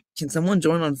watch. Can someone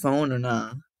join on phone or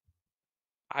not?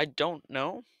 I don't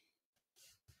know.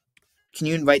 Can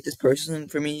you invite this person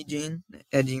for me, Gene,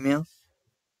 at Gmail?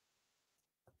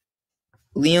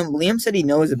 Liam said he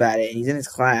knows about it. He's in his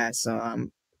class, so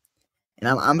I'm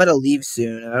about to leave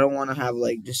soon, and I don't want to have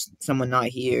like just someone not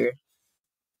here.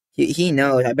 He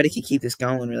knows. I bet he could keep this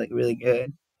going really, really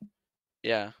good.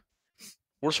 Yeah.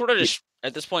 We're sort of just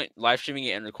at this point live streaming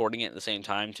it and recording it at the same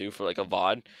time too for like a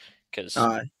VOD because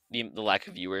the lack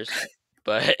of viewers,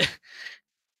 but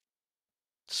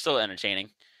still entertaining.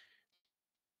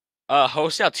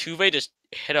 Jose Altuve just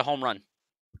hit a home run.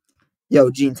 Yo,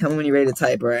 Gene, tell me when you're ready to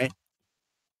type, right?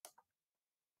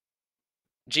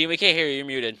 Gene, we can't hear you. You're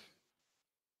muted.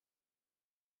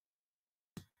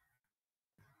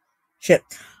 Shit.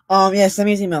 Yeah, send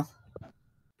me his email.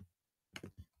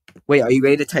 Wait, are you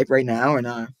ready to type right now or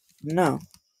not? No.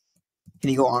 Can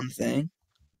you go on the thing?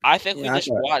 I think we Yeah, I just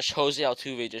got it. watched Jose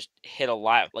Altuve just hit a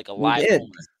live We homer. did.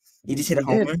 You just hit a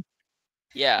We did. homer?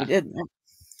 Yeah. We did. Yeah.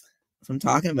 That's what I'm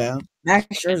talking about. Max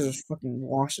Scherzer's fucking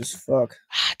washed as fuck.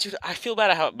 Dude, I feel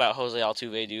bad about Jose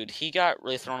Altuve, dude. He got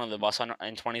really thrown on the bus in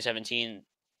 2017.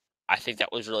 I think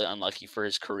that was really unlucky for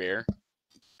his career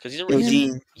because Yo,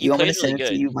 Gene, he you want me to plays really send it to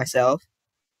good. you myself?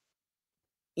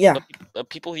 Yeah. But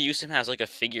people who use him as like a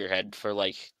figurehead for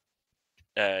like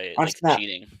Snap.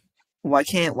 cheating. Why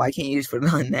can't you just put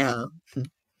it on now?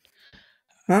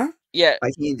 Huh? Yeah, Why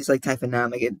can't you just like type it now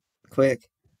and make it quick?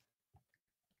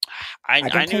 I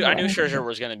can knew type it Scherzer out.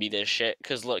 was gonna be this shit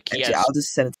because look, Actually, I'll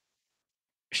just send it.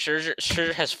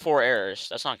 Scherzer has 4 errors.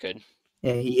 That's not good.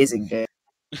 Yeah, he isn't good.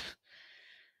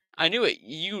 I knew it.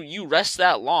 You rest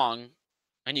that long,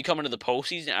 and you come into the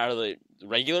postseason out of the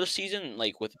regular season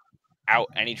like without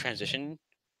any transition.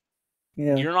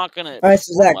 Yeah. You're not gonna All right,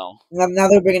 so perform Zach. well. Now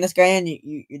they're bringing this guy in.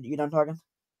 You done talking?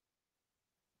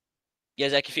 Yeah,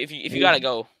 Zach. If you gotta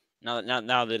go now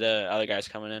that other guy's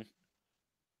coming in.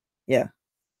 Yeah.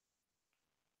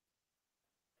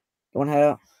 You want to head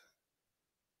out?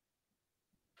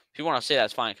 If you want to say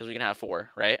that's fine because we can have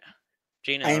 4, right?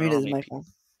 Gene, I muted my phone.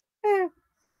 Yeah.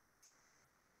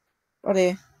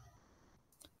 Buddy.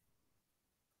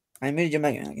 I muted your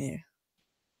mic. I can hear.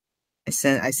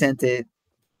 I sent it.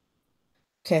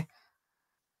 Okay.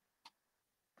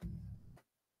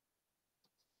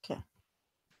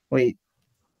 Wait,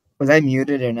 was I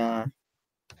muted or not?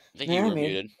 I think you were muted.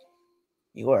 muted.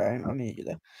 You were. I muted you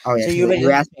there. Oh yeah, So you ready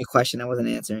were to- asking me a question I wasn't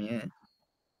answering yet.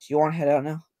 So you want to head out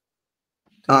now?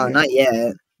 Not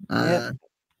yet. Yep.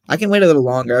 I can wait a little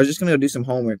longer. I was just gonna go do some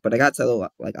homework, but I got till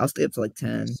like I'll stay up to like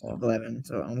 10, So. 11,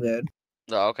 so I'm good.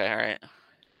 Oh, okay, all right,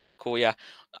 cool. Yeah,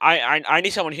 I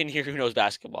need someone in here who knows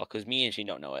basketball because me and she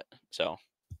don't know it. So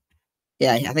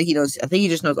Yeah, I think he knows. I think he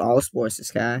just knows all sports.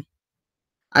 This guy.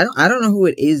 I don't know who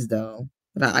it is though.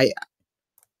 But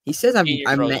he says Gene, you're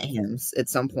I met frozen. him at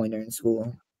some point during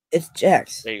school. It's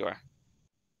Jax. There you are.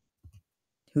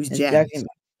 Who's It's Jax?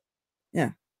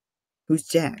 Yeah. Who's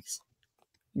Jax?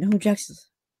 You know who Jax is?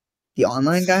 The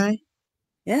online guy?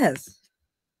 Yes.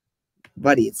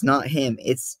 Buddy, it's not him.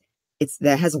 It's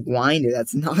that has Winder.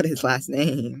 That's not his last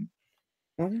name.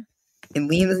 Okay. And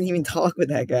Liam doesn't even talk with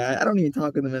that guy. I don't even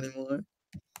talk with him anymore.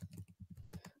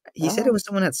 He said it was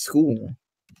someone at school.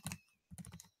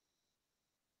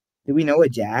 Do we know a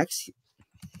Jax?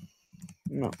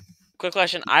 No. Quick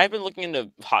question: I've been looking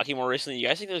into hockey more recently. You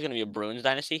guys think there's going to be a Bruins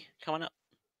dynasty coming up?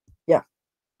 Yeah.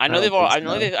 I know I they've don't all. think I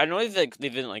know so. they. I know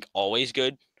they've been like always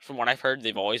good. From what I've heard,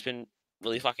 they've always been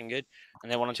really fucking good,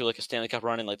 and they went into like a Stanley Cup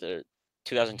run in like the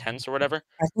 2010s or whatever.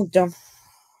 I think dumb.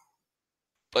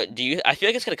 But I feel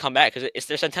like it's going to come back because it's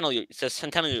their centennial. It's a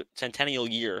centennial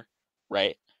year,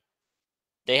 right?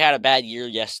 They had a bad year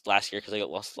last year because they got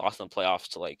lost in the playoffs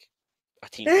to like a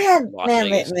team from Las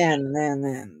Vegas.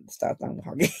 Man, stop talking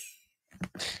hockey.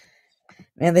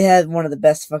 Man, they had one of the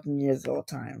best fucking years of all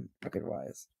time, record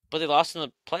wise. But they lost in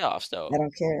the playoffs though. I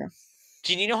don't care.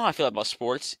 Gene, you know how I feel about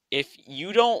sports. If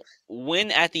you don't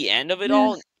win at the end of it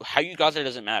all, how you got there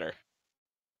doesn't matter.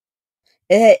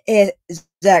 Zach,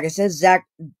 it says Zach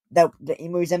that the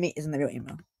email you sent me isn't the real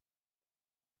email.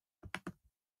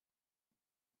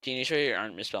 Gene, you sure you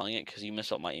aren't misspelling it? Because you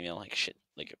misspelled my email like shit,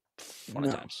 like a ton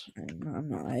of times. I'm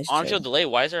not. On-field delay?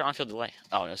 Why is there on-field delay?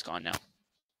 Oh, it's gone now.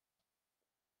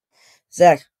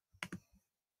 Zach.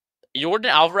 Jordan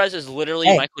Alvarez is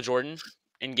literally Michael Jordan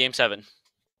in Game 7.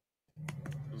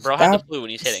 Bro had the flu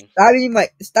when he's hitting. Stop eating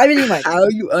Mike. How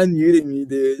are you unmuting me,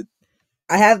 dude?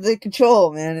 I have the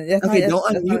control, man. Okay,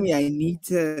 don't unmute me. I need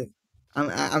to.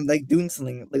 I'm like doing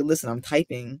something. Like, listen, I'm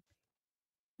typing.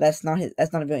 That's not a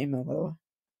real email, by the way.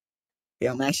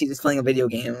 Yeah, I'm actually just playing a video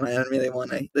game. I don't really want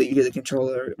to let you hear the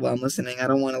controller while I'm listening. I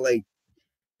don't want to like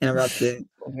interrupt it.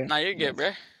 Okay. Nah, you're good,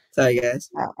 bro. Sorry, guys.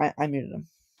 I muted him.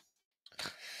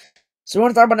 So we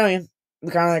want to talk about now. We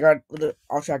kind of like got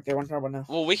off track there. Want to talk about now?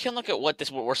 Well, we can look at what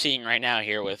we're seeing right now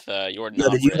here with Jordan. Yo,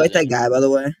 did you invite that guy, by the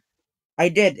way? I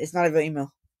did. It's not a real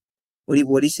email. What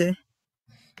do you say?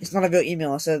 It's not a real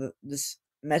email. I said this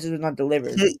message was not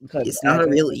delivered. It's not a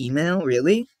real email,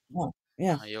 really? No.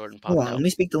 Yeah. Jordan Hold popped on, out. let me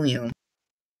speak to Leon.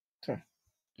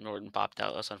 Jordan popped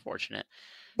out. That's unfortunate.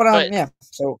 But yeah.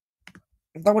 So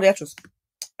that what the Astros.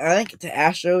 I think the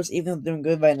Astros, even though they're doing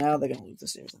good right now, they're gonna lose the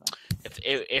series.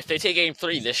 If they take Game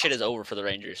 3, this shit is over for the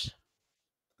Rangers.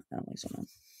 I don't think so, man.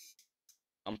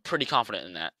 I'm pretty confident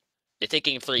in that. They take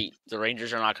Game 3, the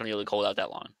Rangers are not going to be able to hold out that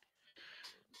long.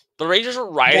 The Rangers are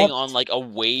riding on like a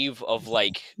wave of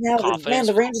like Yeah, confidence. man,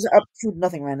 the Rangers are up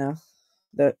 2-0 right now.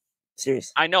 The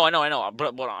series. I know.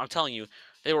 But I'm telling you,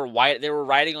 they were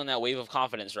riding on that wave of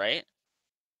confidence, right?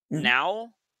 Mhm.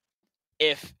 Now,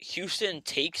 if Houston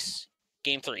takes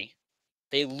Game 3,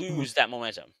 they lose that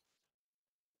momentum.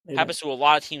 They Happens to a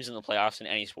lot of teams in the playoffs in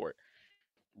any sport.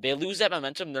 They lose that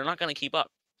momentum, they're not going to keep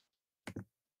up.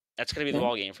 That's going to be the Yeah.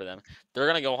 ball game for them. They're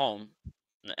going to go home,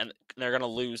 and they're going to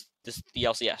lose the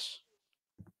LCS.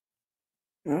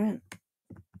 All right.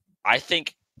 I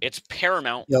think it's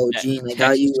paramount. Yo, that Gene, I got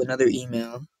Texas- you another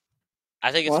email.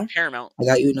 I think What? it's paramount. I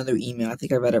got you another email. I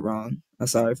think I read it wrong. I'm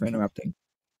sorry for interrupting.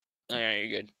 Oh, yeah,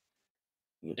 you're good.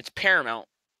 It's paramount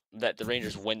that the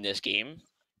Rangers win this game,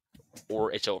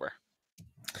 or it's over.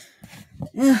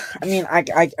 Yeah, I mean, I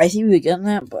see you getting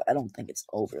that, but I don't think it's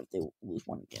over if they lose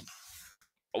one game.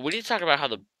 We need to talk about how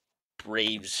the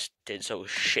Braves did so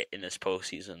shit in this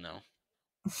postseason, though.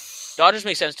 Dodgers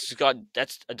make sense because God,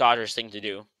 that's a Dodgers thing to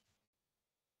do.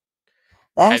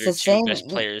 That's Have your the two same. best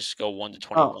players go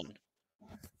 1-21. Oh,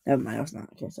 never mind. That's not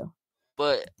okay. So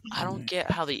But I don't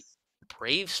get how the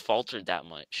Braves faltered that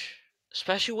much,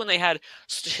 especially when they had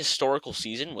such a historical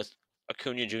season with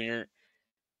Acuna Jr.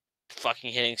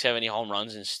 fucking hitting 70 home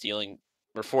runs and stealing,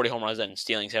 or 40 home runs and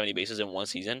stealing 70 bases in one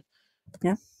season.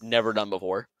 Yeah. Never done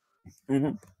before. I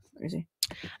know, crazy.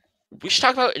 We should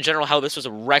talk about in general how this was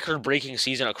a record-breaking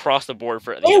season across the board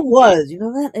for the It MLB. was, you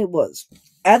know that it was.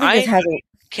 I think this I has a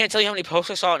can't tell you how many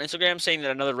posts I saw on Instagram saying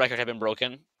that another record had been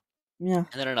broken, yeah. and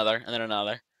then another, and then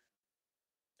another.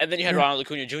 And then you had Yeah. Ronald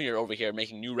Acuna Jr. over here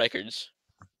making new records,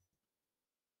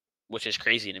 which is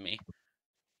crazy to me.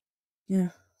 Yeah.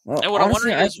 Well, And what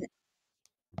honestly, I'm wondering is,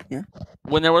 yeah.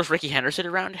 when there was Ricky Henderson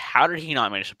around, how did he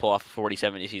not manage to pull off a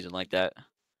 40-70 season like that?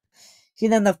 he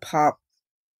didn't have pop,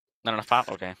 Not enough pop?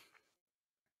 Okay.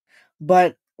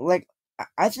 but like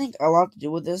I think a lot to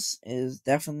do with this is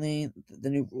definitely the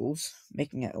new rules,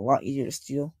 making it a lot easier to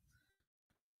steal.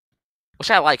 Which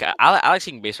I like. I like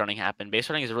seeing base running happen. Base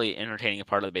running is a really entertaining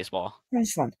part of the baseball.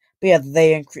 It's fun, but yeah,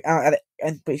 they increase. I'm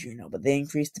pretty sure you know, but they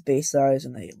increased the base size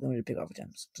and they limited pickoff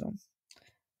attempts. So,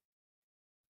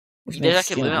 which There's makes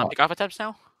actually stealing limit a on lot. pickoff attempts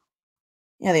now?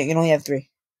 Yeah, you can only have 3.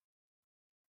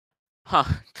 Huh.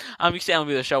 I'm used to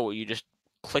MLB The Show where you just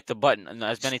click the button and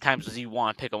as many times as you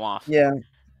want, pick them off. Yeah.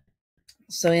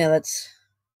 So yeah, it's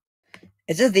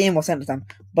just the email sent to them.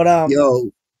 But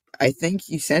Yo, I think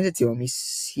you sent it to him.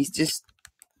 He's just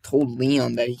told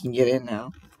Leon that he can get in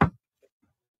now.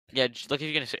 Yeah, just look if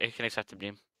you can accept the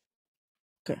game.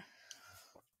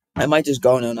 I might just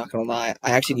go now, not gonna lie.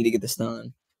 I actually need to get this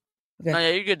done. Okay. No, yeah,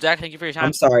 you're good, Zach. Thank you for your time.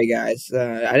 I'm sorry, guys.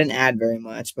 I didn't add very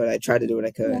much, but I tried to do what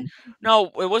I could. No,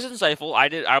 it was insightful.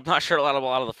 I'm not sure a lot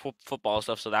of the football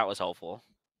stuff, so that was helpful.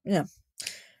 Yeah.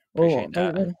 Appreciate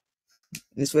Well, that.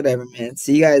 It's whatever, man.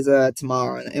 See you guys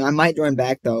tomorrow. I might join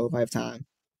back though if I have time.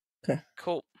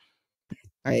 Cool.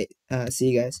 All right. See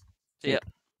you guys. See ya.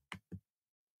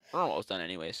 We're almost done,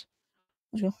 anyways.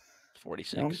 Let's go.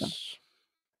 46. Yeah, I'm done.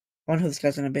 I wonder who this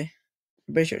guy's gonna be.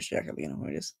 I'm pretty sure it's Jack. I think I know who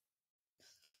it is.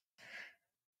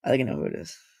 I think I know who it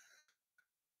is.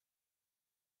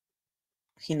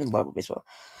 He knows a lot about baseball.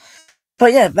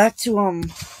 But yeah, back to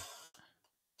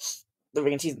the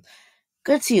regular season.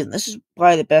 Good season. This is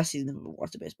probably the best season I've ever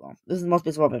watched of baseball. This is the most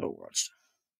baseball I've ever watched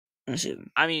in a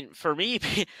season. I mean, for me,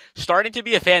 starting to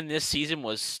be a fan this season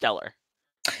was stellar.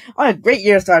 Oh, a great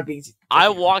year to start being. I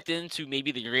walked into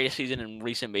maybe the greatest season in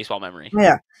recent baseball memory.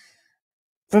 Yeah.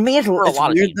 For me, it's For a lot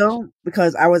of weird teams. though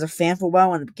because I was a fan for a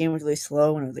while when the game was really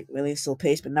slow and it was like really slow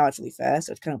paced, but now it's really fast.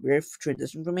 So it's kind of weird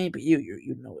transition for me. But you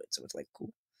know it, so it's like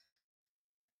cool.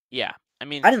 Yeah, I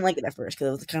mean, I didn't like it at first because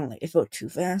it was kind of like it felt too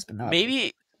fast, but now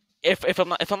maybe if I'm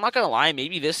not gonna lie,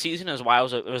 maybe this season is why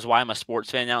I'm a sports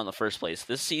fan now in the first place.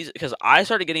 This season, because I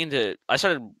started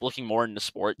looking more into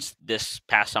sports this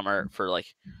past summer for like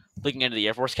looking into the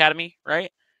Air Force Academy, right?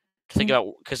 To think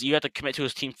about, because you have to commit to a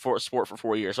team for sport for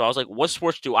 4 years. So I was like, what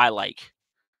sports do I like,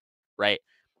 right?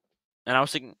 And I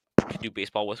was thinking, I could do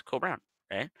baseball with Cole Brown,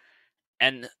 right?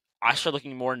 And I started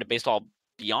looking more into baseball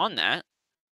beyond that,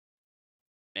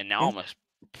 and now I'm a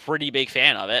pretty big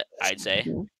fan of it, I'd say.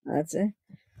 I'd say.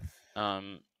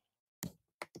 How's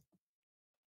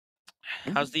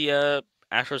the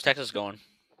Astros Texas going?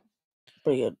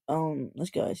 Pretty good. This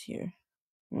guy's here.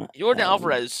 Jordan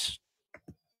Alvarez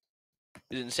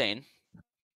is insane.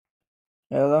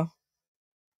 Hello.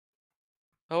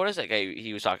 Oh, what is that guy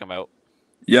he was talking about?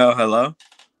 Yo, hello.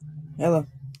 Hello.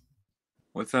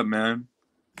 What's up, man?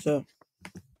 So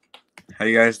How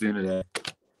you guys doing today?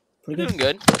 pretty Doing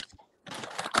good.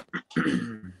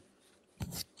 good.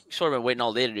 Sort of been waiting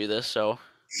all day to do this, so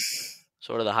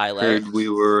sort of the highlight. Heard we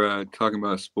were talking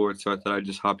about sports, so I thought I'd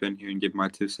just hop in here and give my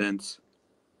 2 cents.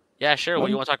 Yeah, sure. What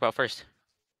do you want to talk about first?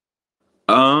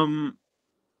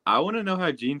 I want to know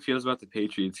how Gene feels about the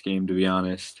Patriots game, to be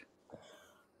honest.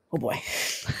 Oh boy.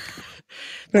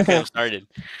 Don't get him started.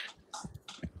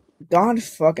 God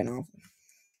fucking awful.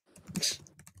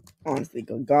 Honestly,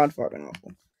 God fucking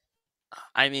awful.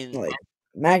 I mean, Like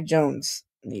Mac Jones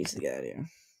needs to get out of here.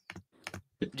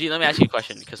 Gene, let me ask you a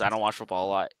question because I don't watch football a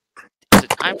lot. Is it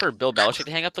time for Bill Belichick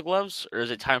to hang up the gloves, or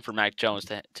is it time for Mac Jones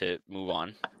to move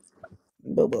on?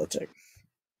 Bill Belichick.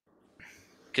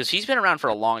 Because he's been around for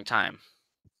a long time.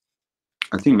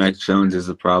 I think Mac Jones is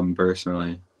the problem,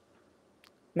 personally.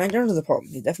 Mac Jones is a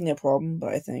problem. He's definitely a problem,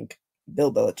 but I think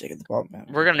Bill Belichick is the problem.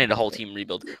 We're gonna need a whole team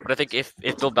rebuild. But I think if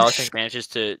Bill Belichick manages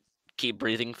to keep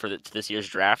breathing for this year's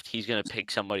draft, he's gonna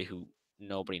pick somebody who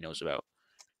nobody knows about.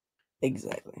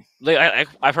 Exactly. Like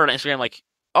I've heard on Instagram, like,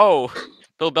 oh,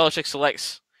 Bill Belichick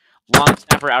selects long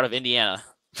snapper out of Indiana.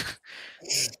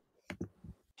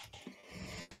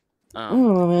 I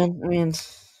don't know, man. I mean,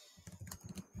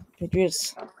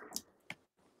 Patriots.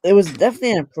 It was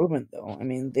definitely an improvement, though. I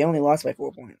mean, they only lost by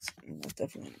 4 points. I mean, that's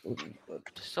definitely an improvement, but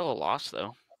Still a loss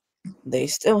though. they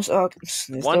still suck.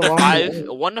 They 1 still to lost. 5,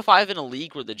 1 to 5 in a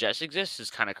league where the Jets exist is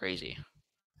kind of crazy.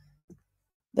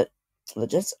 The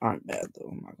Jets aren't bad, though.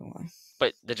 I'm not gonna lie.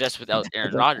 But the Jets without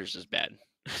Aaron Rodgers is bad.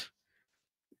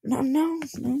 No.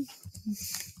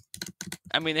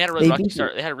 I mean, they had a They really rocky do.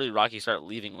 start. They had a really rocky start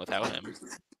leaving without him.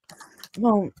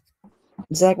 Well,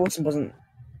 Zach Wilson wasn't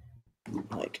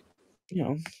like, he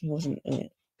wasn't.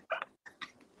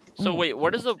 So wait,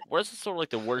 what is the sort of like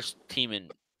the worst team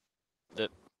in the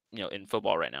in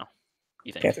football right now?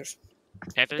 You think Panthers.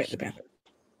 Panthers? The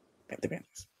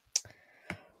Panthers.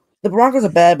 The Broncos are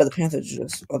bad, but the Panthers are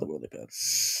just otherworldly bad.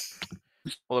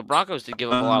 Well, the Broncos did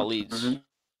give up a lot of leads,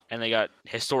 and they got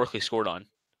historically scored on.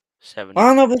 70. I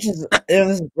don't know if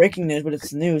this is breaking news, but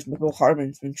it's news. Michael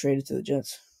Hardman's been traded to the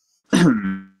Jets. I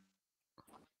don't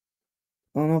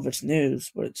know if it's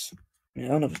news, but I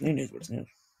don't know if it's new news, but it's news.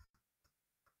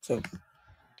 So,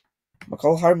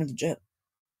 McCall Hardman's a Jet.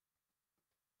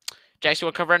 Jax, you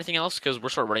want to cover anything else? Because we're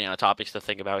sort of running out of topics to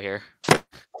think about here.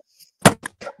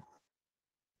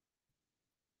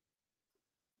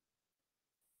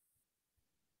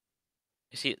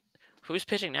 You see, who's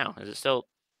pitching now? Is it still?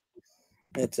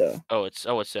 It's it's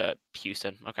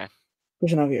Houston. Okay.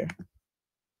 Christian Javier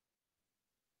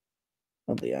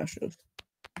of the Astros.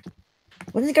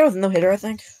 Wasn't the guy with no hitter? I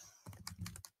think.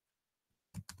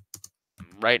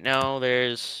 Right now,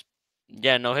 there's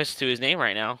no hits to his name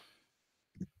right now.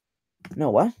 No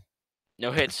what?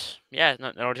 No hits. Yeah,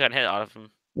 nobody's got a hit out of him,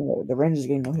 No, the Rangers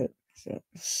getting no hit. Shit.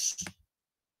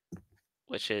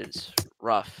 which is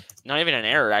rough. Not even an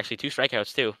error, actually. 2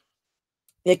 strikeouts too.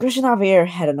 Yeah, Christian Javier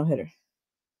had a no hitter.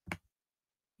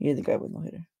 He's the guy with no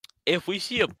hitter. If we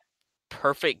see a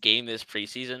perfect game this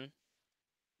preseason,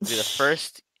 it'll be the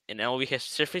first in MLB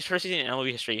history. First season in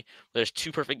MLB history, where there's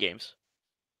 2 perfect games.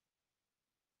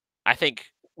 I think.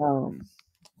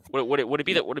 Would it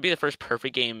be the first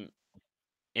perfect game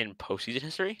in postseason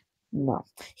history? No,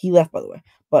 he left, by the way,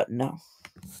 but no.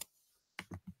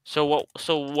 So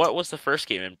what was the first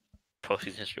game in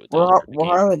postseason history? Well,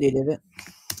 Holiday did it.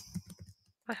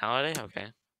 Holiday, okay.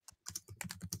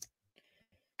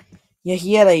 Yeah,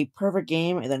 he had a perfect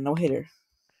game and then no hitter,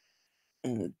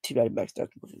 and 2 back-to-back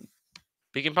starts.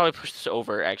 We can probably push this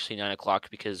over actually 9:00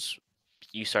 because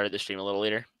you started the stream a little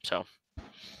later. So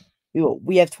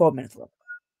we have 12 minutes left.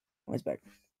 Oh, he's back.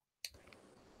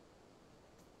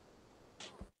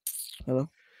 Hello.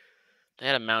 they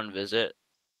had a mound visit.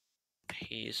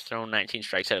 He's thrown 19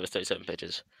 strikes out of his 37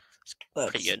 pitches. It's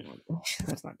pretty good.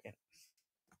 That's not good.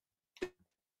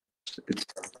 It's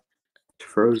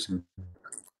frozen.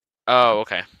 Oh,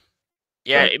 okay.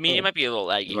 Yeah, I mean it might be a little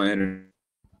laggy. My internet.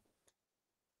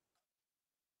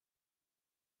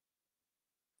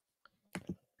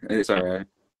 It's alright.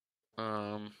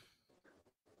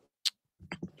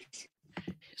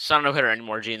 It's not a no hitter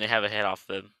anymore, Gene. They have a hit off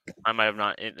the. I might have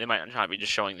not. They might not be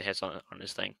just showing the hits on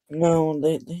this thing. No,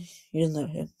 he doesn't have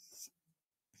a hit.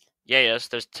 Yeah, yes.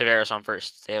 There's Tavares on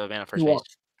first. They have a man on first He base.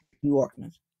 walked. He walked,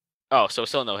 man. Oh, so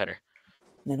still no hitter.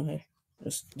 No hitter.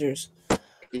 There's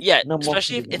Yeah, no more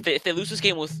especially if they lose this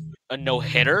game with a no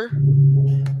hitter,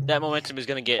 that momentum is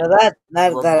going to get Now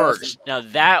that reversed. Now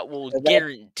that will that's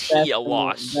guarantee a the more,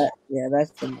 loss,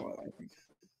 that's the more likely.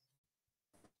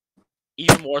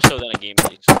 even more so than a game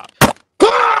league stop.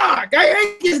 Fuck! I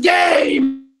hate this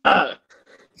game!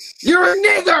 You're a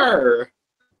nigger!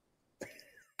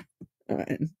 All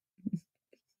right.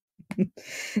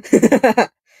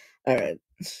 All right.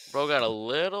 Bro got a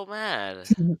little mad.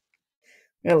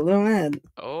 Got a little mad.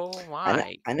 Oh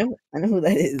I my! know who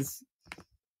that is.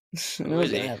 I Who know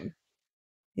is that he? happened.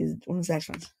 He's one of Zach's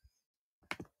friends.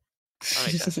 That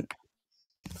makes sense.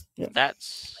 Yeah.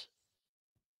 That's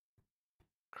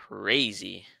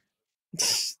crazy.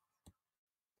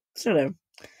 Sort of.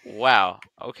 Wow.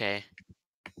 Okay.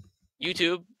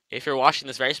 YouTube, if you're watching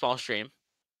this very small stream,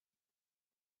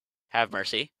 have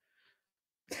mercy.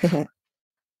 It's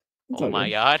Oh all my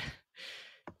good. God.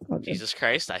 All good. Jesus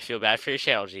Christ, I feel bad for your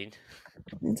channel, Gene.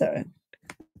 It's alright.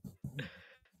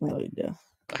 Well, we do.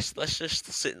 Let's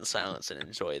just sit in silence and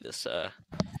enjoy this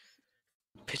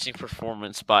pitching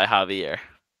performance by Javier.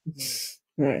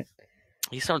 All right.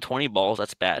 He's thrown 20 balls.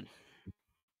 That's bad.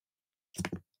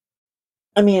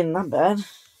 I mean, not bad.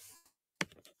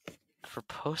 For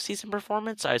postseason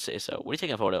performance, I'd say so. What are you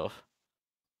taking a photo of?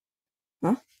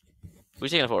 Huh? What are you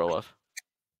taking a photo of?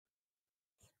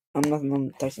 I'm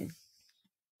texting.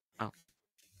 I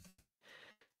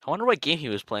wonder what game he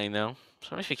was playing, though.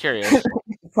 So it makes me curious.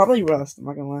 Probably Rust. I'm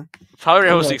not gonna lie. Probably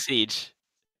Okay. hosting Siege.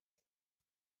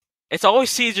 It's always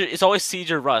Siege. It's always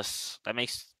Siege or Rust. That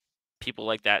makes people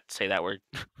like that say that word.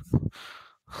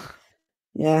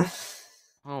 Yeah.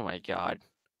 Oh my God.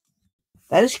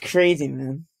 That is crazy,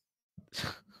 man.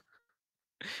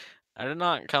 I did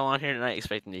not come on here tonight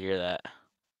expecting to hear that.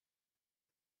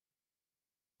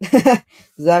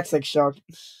 Zach's like shocked.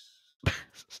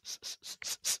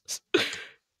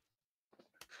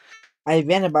 I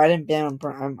banned him, but I didn't ban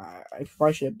him. I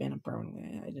probably should have banned him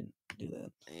permanently. I didn't do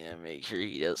that. Yeah, make sure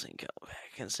he doesn't come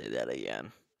back and say that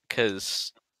again.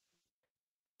 Because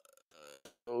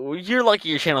you're lucky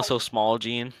your channel's so small,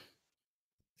 Gene.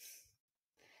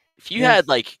 If you Yeah. had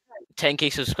like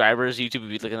 10K subscribers, YouTube would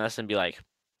be looking at us and be like,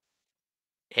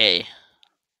 hey,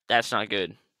 that's not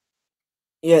good.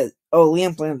 Yeah. Oh,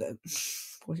 Liam planned that.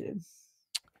 Poor shit.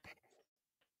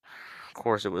 Of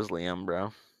course it was Liam,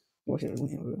 bro. Poor shit,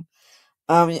 Liam, bro.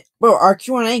 Bro, our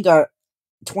Q&A got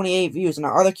 28 views, and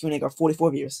our other Q&A got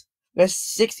 44 views. There's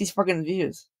 60 fucking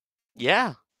views.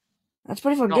 Yeah. That's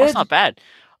pretty fucking No, good. it's not bad.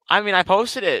 I mean, I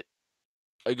posted it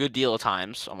a good deal of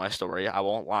times on my story. I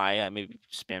won't lie. I maybe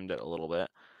spammed it a little bit.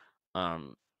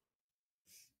 And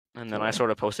then I Okay.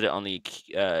 sort of posted it on the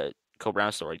Co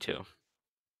Brown story too.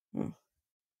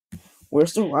 We're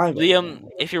still live. Liam,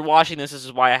 if you're watching this, this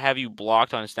is why I have you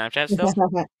blocked on Snapchat still.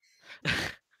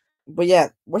 But yeah,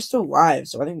 we're still live,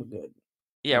 so I think we're good.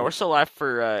 Yeah, we're still live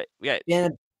for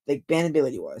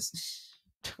Bannability wise.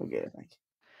 We're good, I think.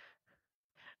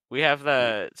 we have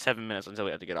the 7 minutes until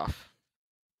we have to get off.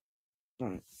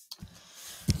 Alright.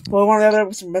 Well, want to have that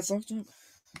with some bets left?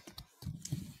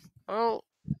 Well,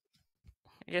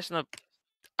 I guess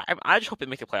I just hope they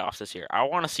make the playoffs this year. I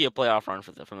want to see a playoff run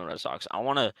from the Red Sox. I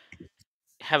want to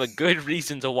have a good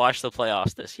reason to watch the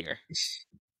playoffs this year.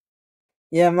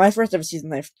 Yeah, my first ever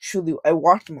season, I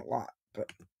watched them a lot, but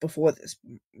before this,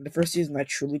 the first season I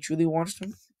truly watched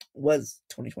them was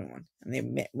 2021, and they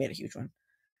made a huge one,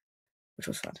 which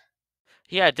was fun.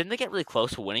 Yeah, didn't they get really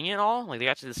close to winning it all? Like they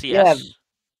got to the CS.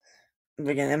 Yeah.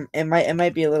 Again, it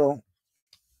might be a little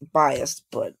biased,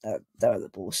 but that was a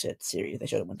bullshit series. They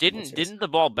should have won. Didn't the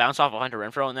ball bounce off of Hunter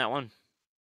Renfroe in that one?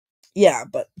 Yeah,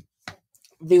 but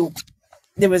we were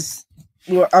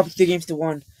up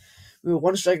 3-1. We were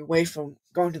one strike away from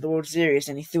going to the World Series,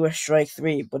 and he threw a strike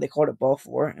 3, but they called it ball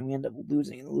 4, and we ended up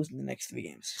losing the next 3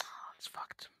 games. It's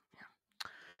fucked. Yeah.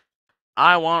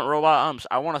 I want robot umps.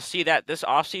 I want to see that this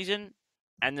offseason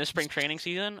and this spring training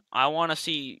season. I want to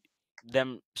see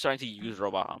them starting to use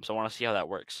robot umps. I want to see how that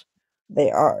works.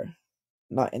 They are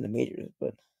not in the majors,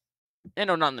 but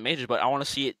No, not in the majors, but I want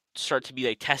to see it start to be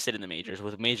like tested in the majors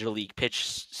with major league pitch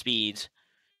speeds.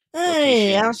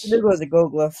 hey, Alex Locations. was a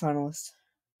Gold Glove finalist.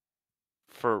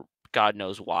 For God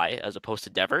knows why, as opposed to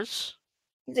Devers.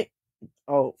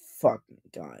 Oh fucking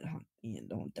god, Ian,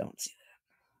 don't see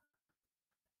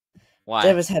that. Why?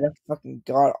 Devers had a fucking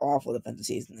god awful defensive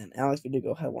season, and Alex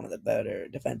Verdugo had one of the better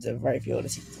defensive right fielder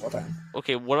seasons of all time.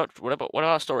 Okay, what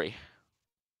about Story?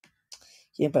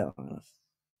 He didn't play long enough.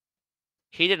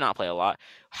 He did not play a lot.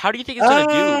 How do you think it's gonna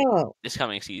do Oh, this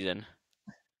coming season?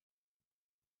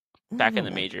 I Back don't in know,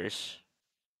 the man. majors.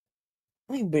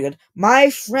 I think it'll be good. My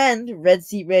friend, Red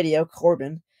Seat Radio,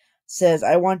 Corbin, says,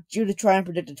 I want you to try and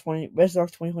predict the Red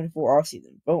Sox 2024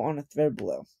 offseason. Vote on the thread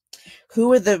below.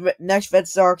 Who is the next Red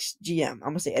Sox GM? I'm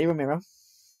going to say Eddie Romero.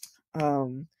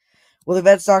 Will the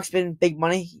Red Sox spend big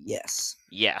money? Yes.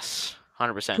 Yes,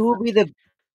 100%. Who will be the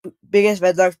biggest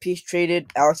Red Sox piece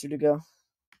traded? Alex Verdugo.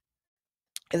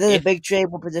 If there's a big trade,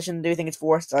 what position do you think it's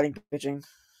for? Starting pitching.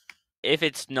 If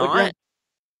it's not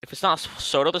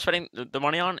Soto they're spending the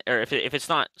money on, or if it's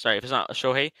not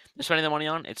Shohei they're spending the money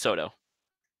on, it's Soto.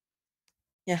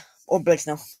 Yeah, or Blake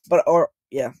Snell.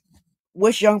 Yeah.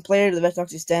 Which young player do the Red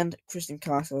Sox extend? Christian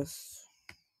Casas.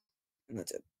 And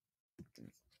that's it.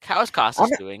 How's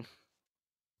Casas doing?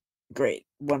 Great.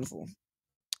 Wonderful.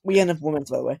 We end up women's,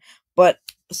 by the way. But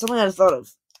something I thought of.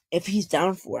 If he's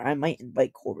down for it, I might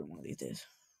invite Corbin one of these days.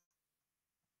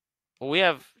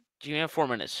 Well, do you have 4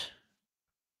 minutes?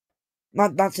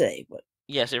 Not today, but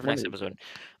yeah, save for next episode.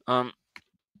 It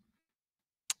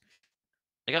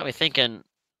got me thinking.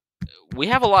 We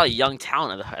have a lot of young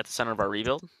talent at the center of our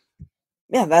rebuild.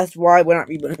 Yeah, that's why we're not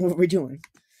rebuilding. What we're doing.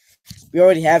 We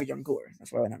already have a young core.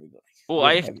 That's why we're not rebuilding. Well,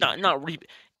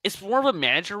 it's more of a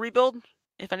manager rebuild,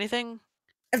 if anything.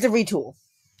 It's a retool.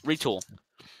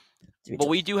 But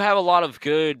we do have a lot of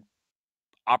good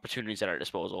opportunities at our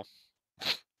disposal.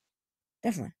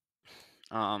 Definitely.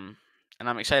 And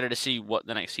I'm excited to see what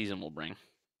the next season will bring.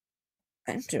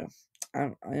 I am too. I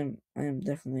am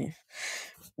definitely.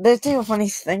 There's a funny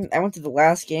thing. I went to the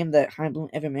last game that High Bloom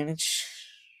ever managed.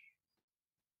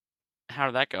 How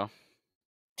did that go?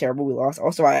 Terrible. We lost.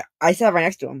 Also, I sat right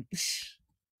next to him.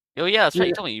 Oh yeah, that's right.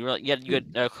 You told me you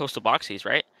had close to boxies,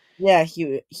 right? Yeah,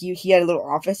 he had a little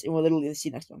office, and we're literally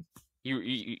sitting next to him.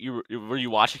 You were you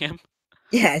watching him?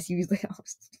 Yes, he was like,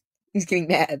 he's getting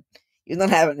mad. He was not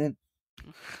having it.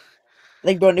 I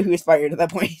think Bro knew he was fired at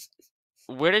that point.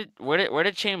 Where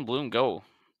did Shane Bloom go?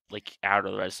 Like out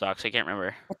of the Red Sox? I can't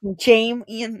remember. Shame,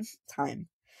 Ian, time.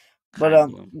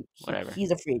 But whatever.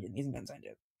 He's a free agent. He's been signed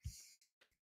yet.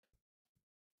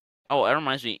 Oh, that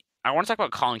reminds me. I want to talk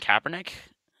about Colin Kaepernick.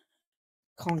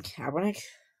 Colin Kaepernick?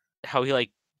 How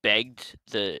he begged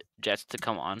the Jets to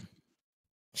come on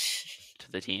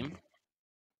to the team.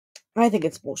 I think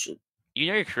it's bullshit. You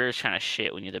know your career is kind of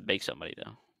shit when you have to beg somebody,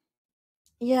 though.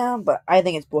 Yeah, but I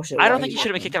think it's bullshit. I don't think he should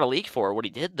have been kicked out of the league for what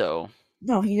he did, though.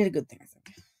 No, he did a good thing, I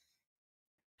think.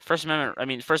 First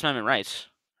Amendment rights.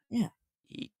 Yeah.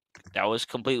 That was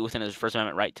completely within his First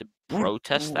Amendment right to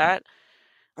protest that.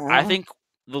 I think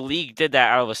the league did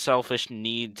that out of a selfish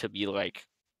need to be like,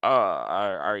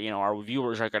 our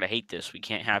viewers are gonna hate this. We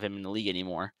can't have him in the league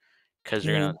anymore because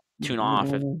they're gonna tune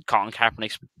off if Colin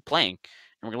Kaepernick's playing,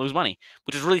 and we're gonna lose money,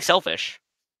 which is really selfish.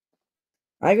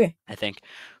 I agree. I think,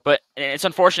 but it's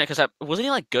unfortunate because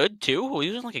wasn't he good too?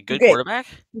 He was a good quarterback.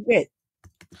 Great.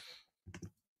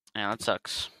 Yeah, that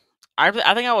sucks. I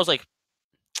think I was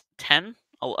 10,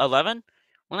 11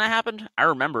 when that happened. I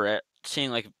remember it,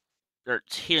 seeing or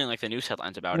hearing the news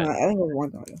headlines about it. I think it was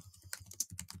one time ago.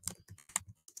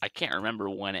 I can't remember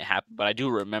when it happened, but I do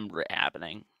remember it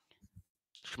happening.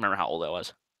 Just remember how old I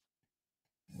was.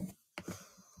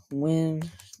 When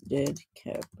did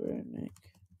Kaepernick?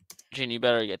 Gene, you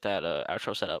better get that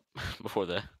outro set up before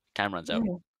the time runs out.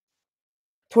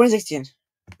 2016.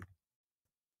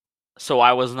 So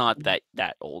I was not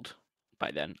that old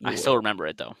by then. I still remember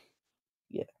it though.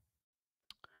 Yeah.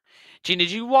 Gene,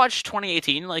 did you watch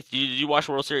 2018? Did you watch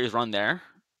World Series run there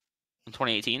in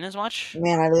 2018 as much?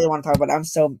 Man, I really want to talk about it. I'm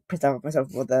so pissed off at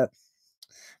myself about that.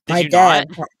 Did you not?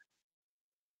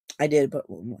 I did, but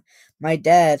my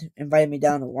dad invited me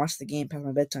down to watch the game past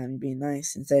my bedtime, being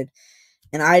nice, and said,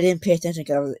 and I didn't pay attention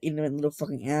because I was eating a little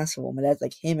fucking asshole. My dad's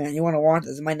like, "Hey man, you want to watch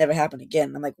this? It might never happen again."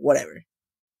 And I'm like, "Whatever."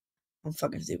 I'm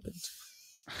fucking stupid.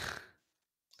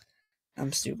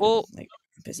 I'm stupid. Well,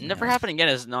 never happen again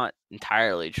is not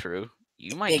entirely true.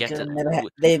 You might get to.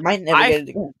 They might never get it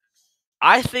again.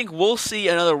 I think we'll see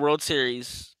another World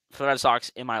Series for the Red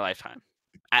Sox in my lifetime,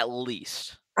 at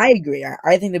least. I agree.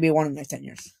 I think there'll be one in the next 10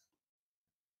 years.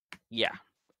 Yeah,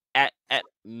 at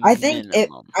I think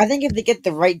minimum. I think if they get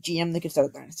the right GM, they could start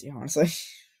a dynasty. Honestly.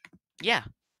 Yeah,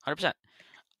 100%.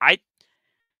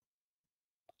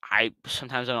 I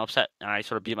sometimes I'm upset, and I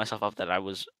sort of beat myself up that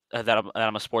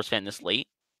I'm a sports fan this late.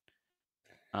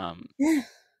 Yeah.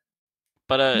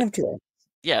 But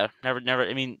yeah, never.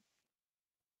 I mean,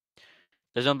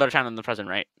 there's no better time than the present,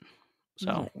 right?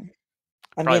 So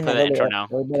I'll probably play the intro now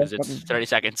because it's 30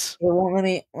 seconds. It won't let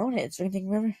me. Won't it? It's anything,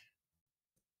 remember?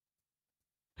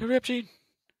 Hurry up, Gene.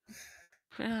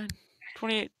 29,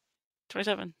 28,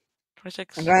 27,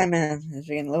 26. I'm trying, man. It's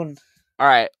freaking loading. All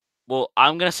right. Well,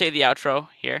 I'm gonna say the outro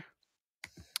here.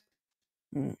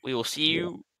 We will see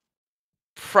you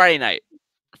Friday night.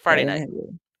 Friday night.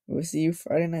 We'll see you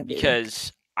Friday night, baby.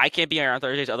 because I can't be here on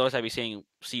Thursdays. Otherwise, I'd be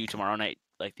see you tomorrow night,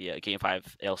 like the Game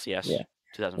 5 ALCS Yeah.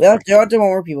 2004. There are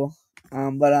more people.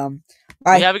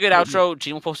 Bye. We have a good outro.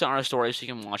 Gene will post it on our story so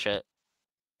you can watch it.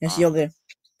 And see you all there.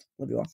 Love you all.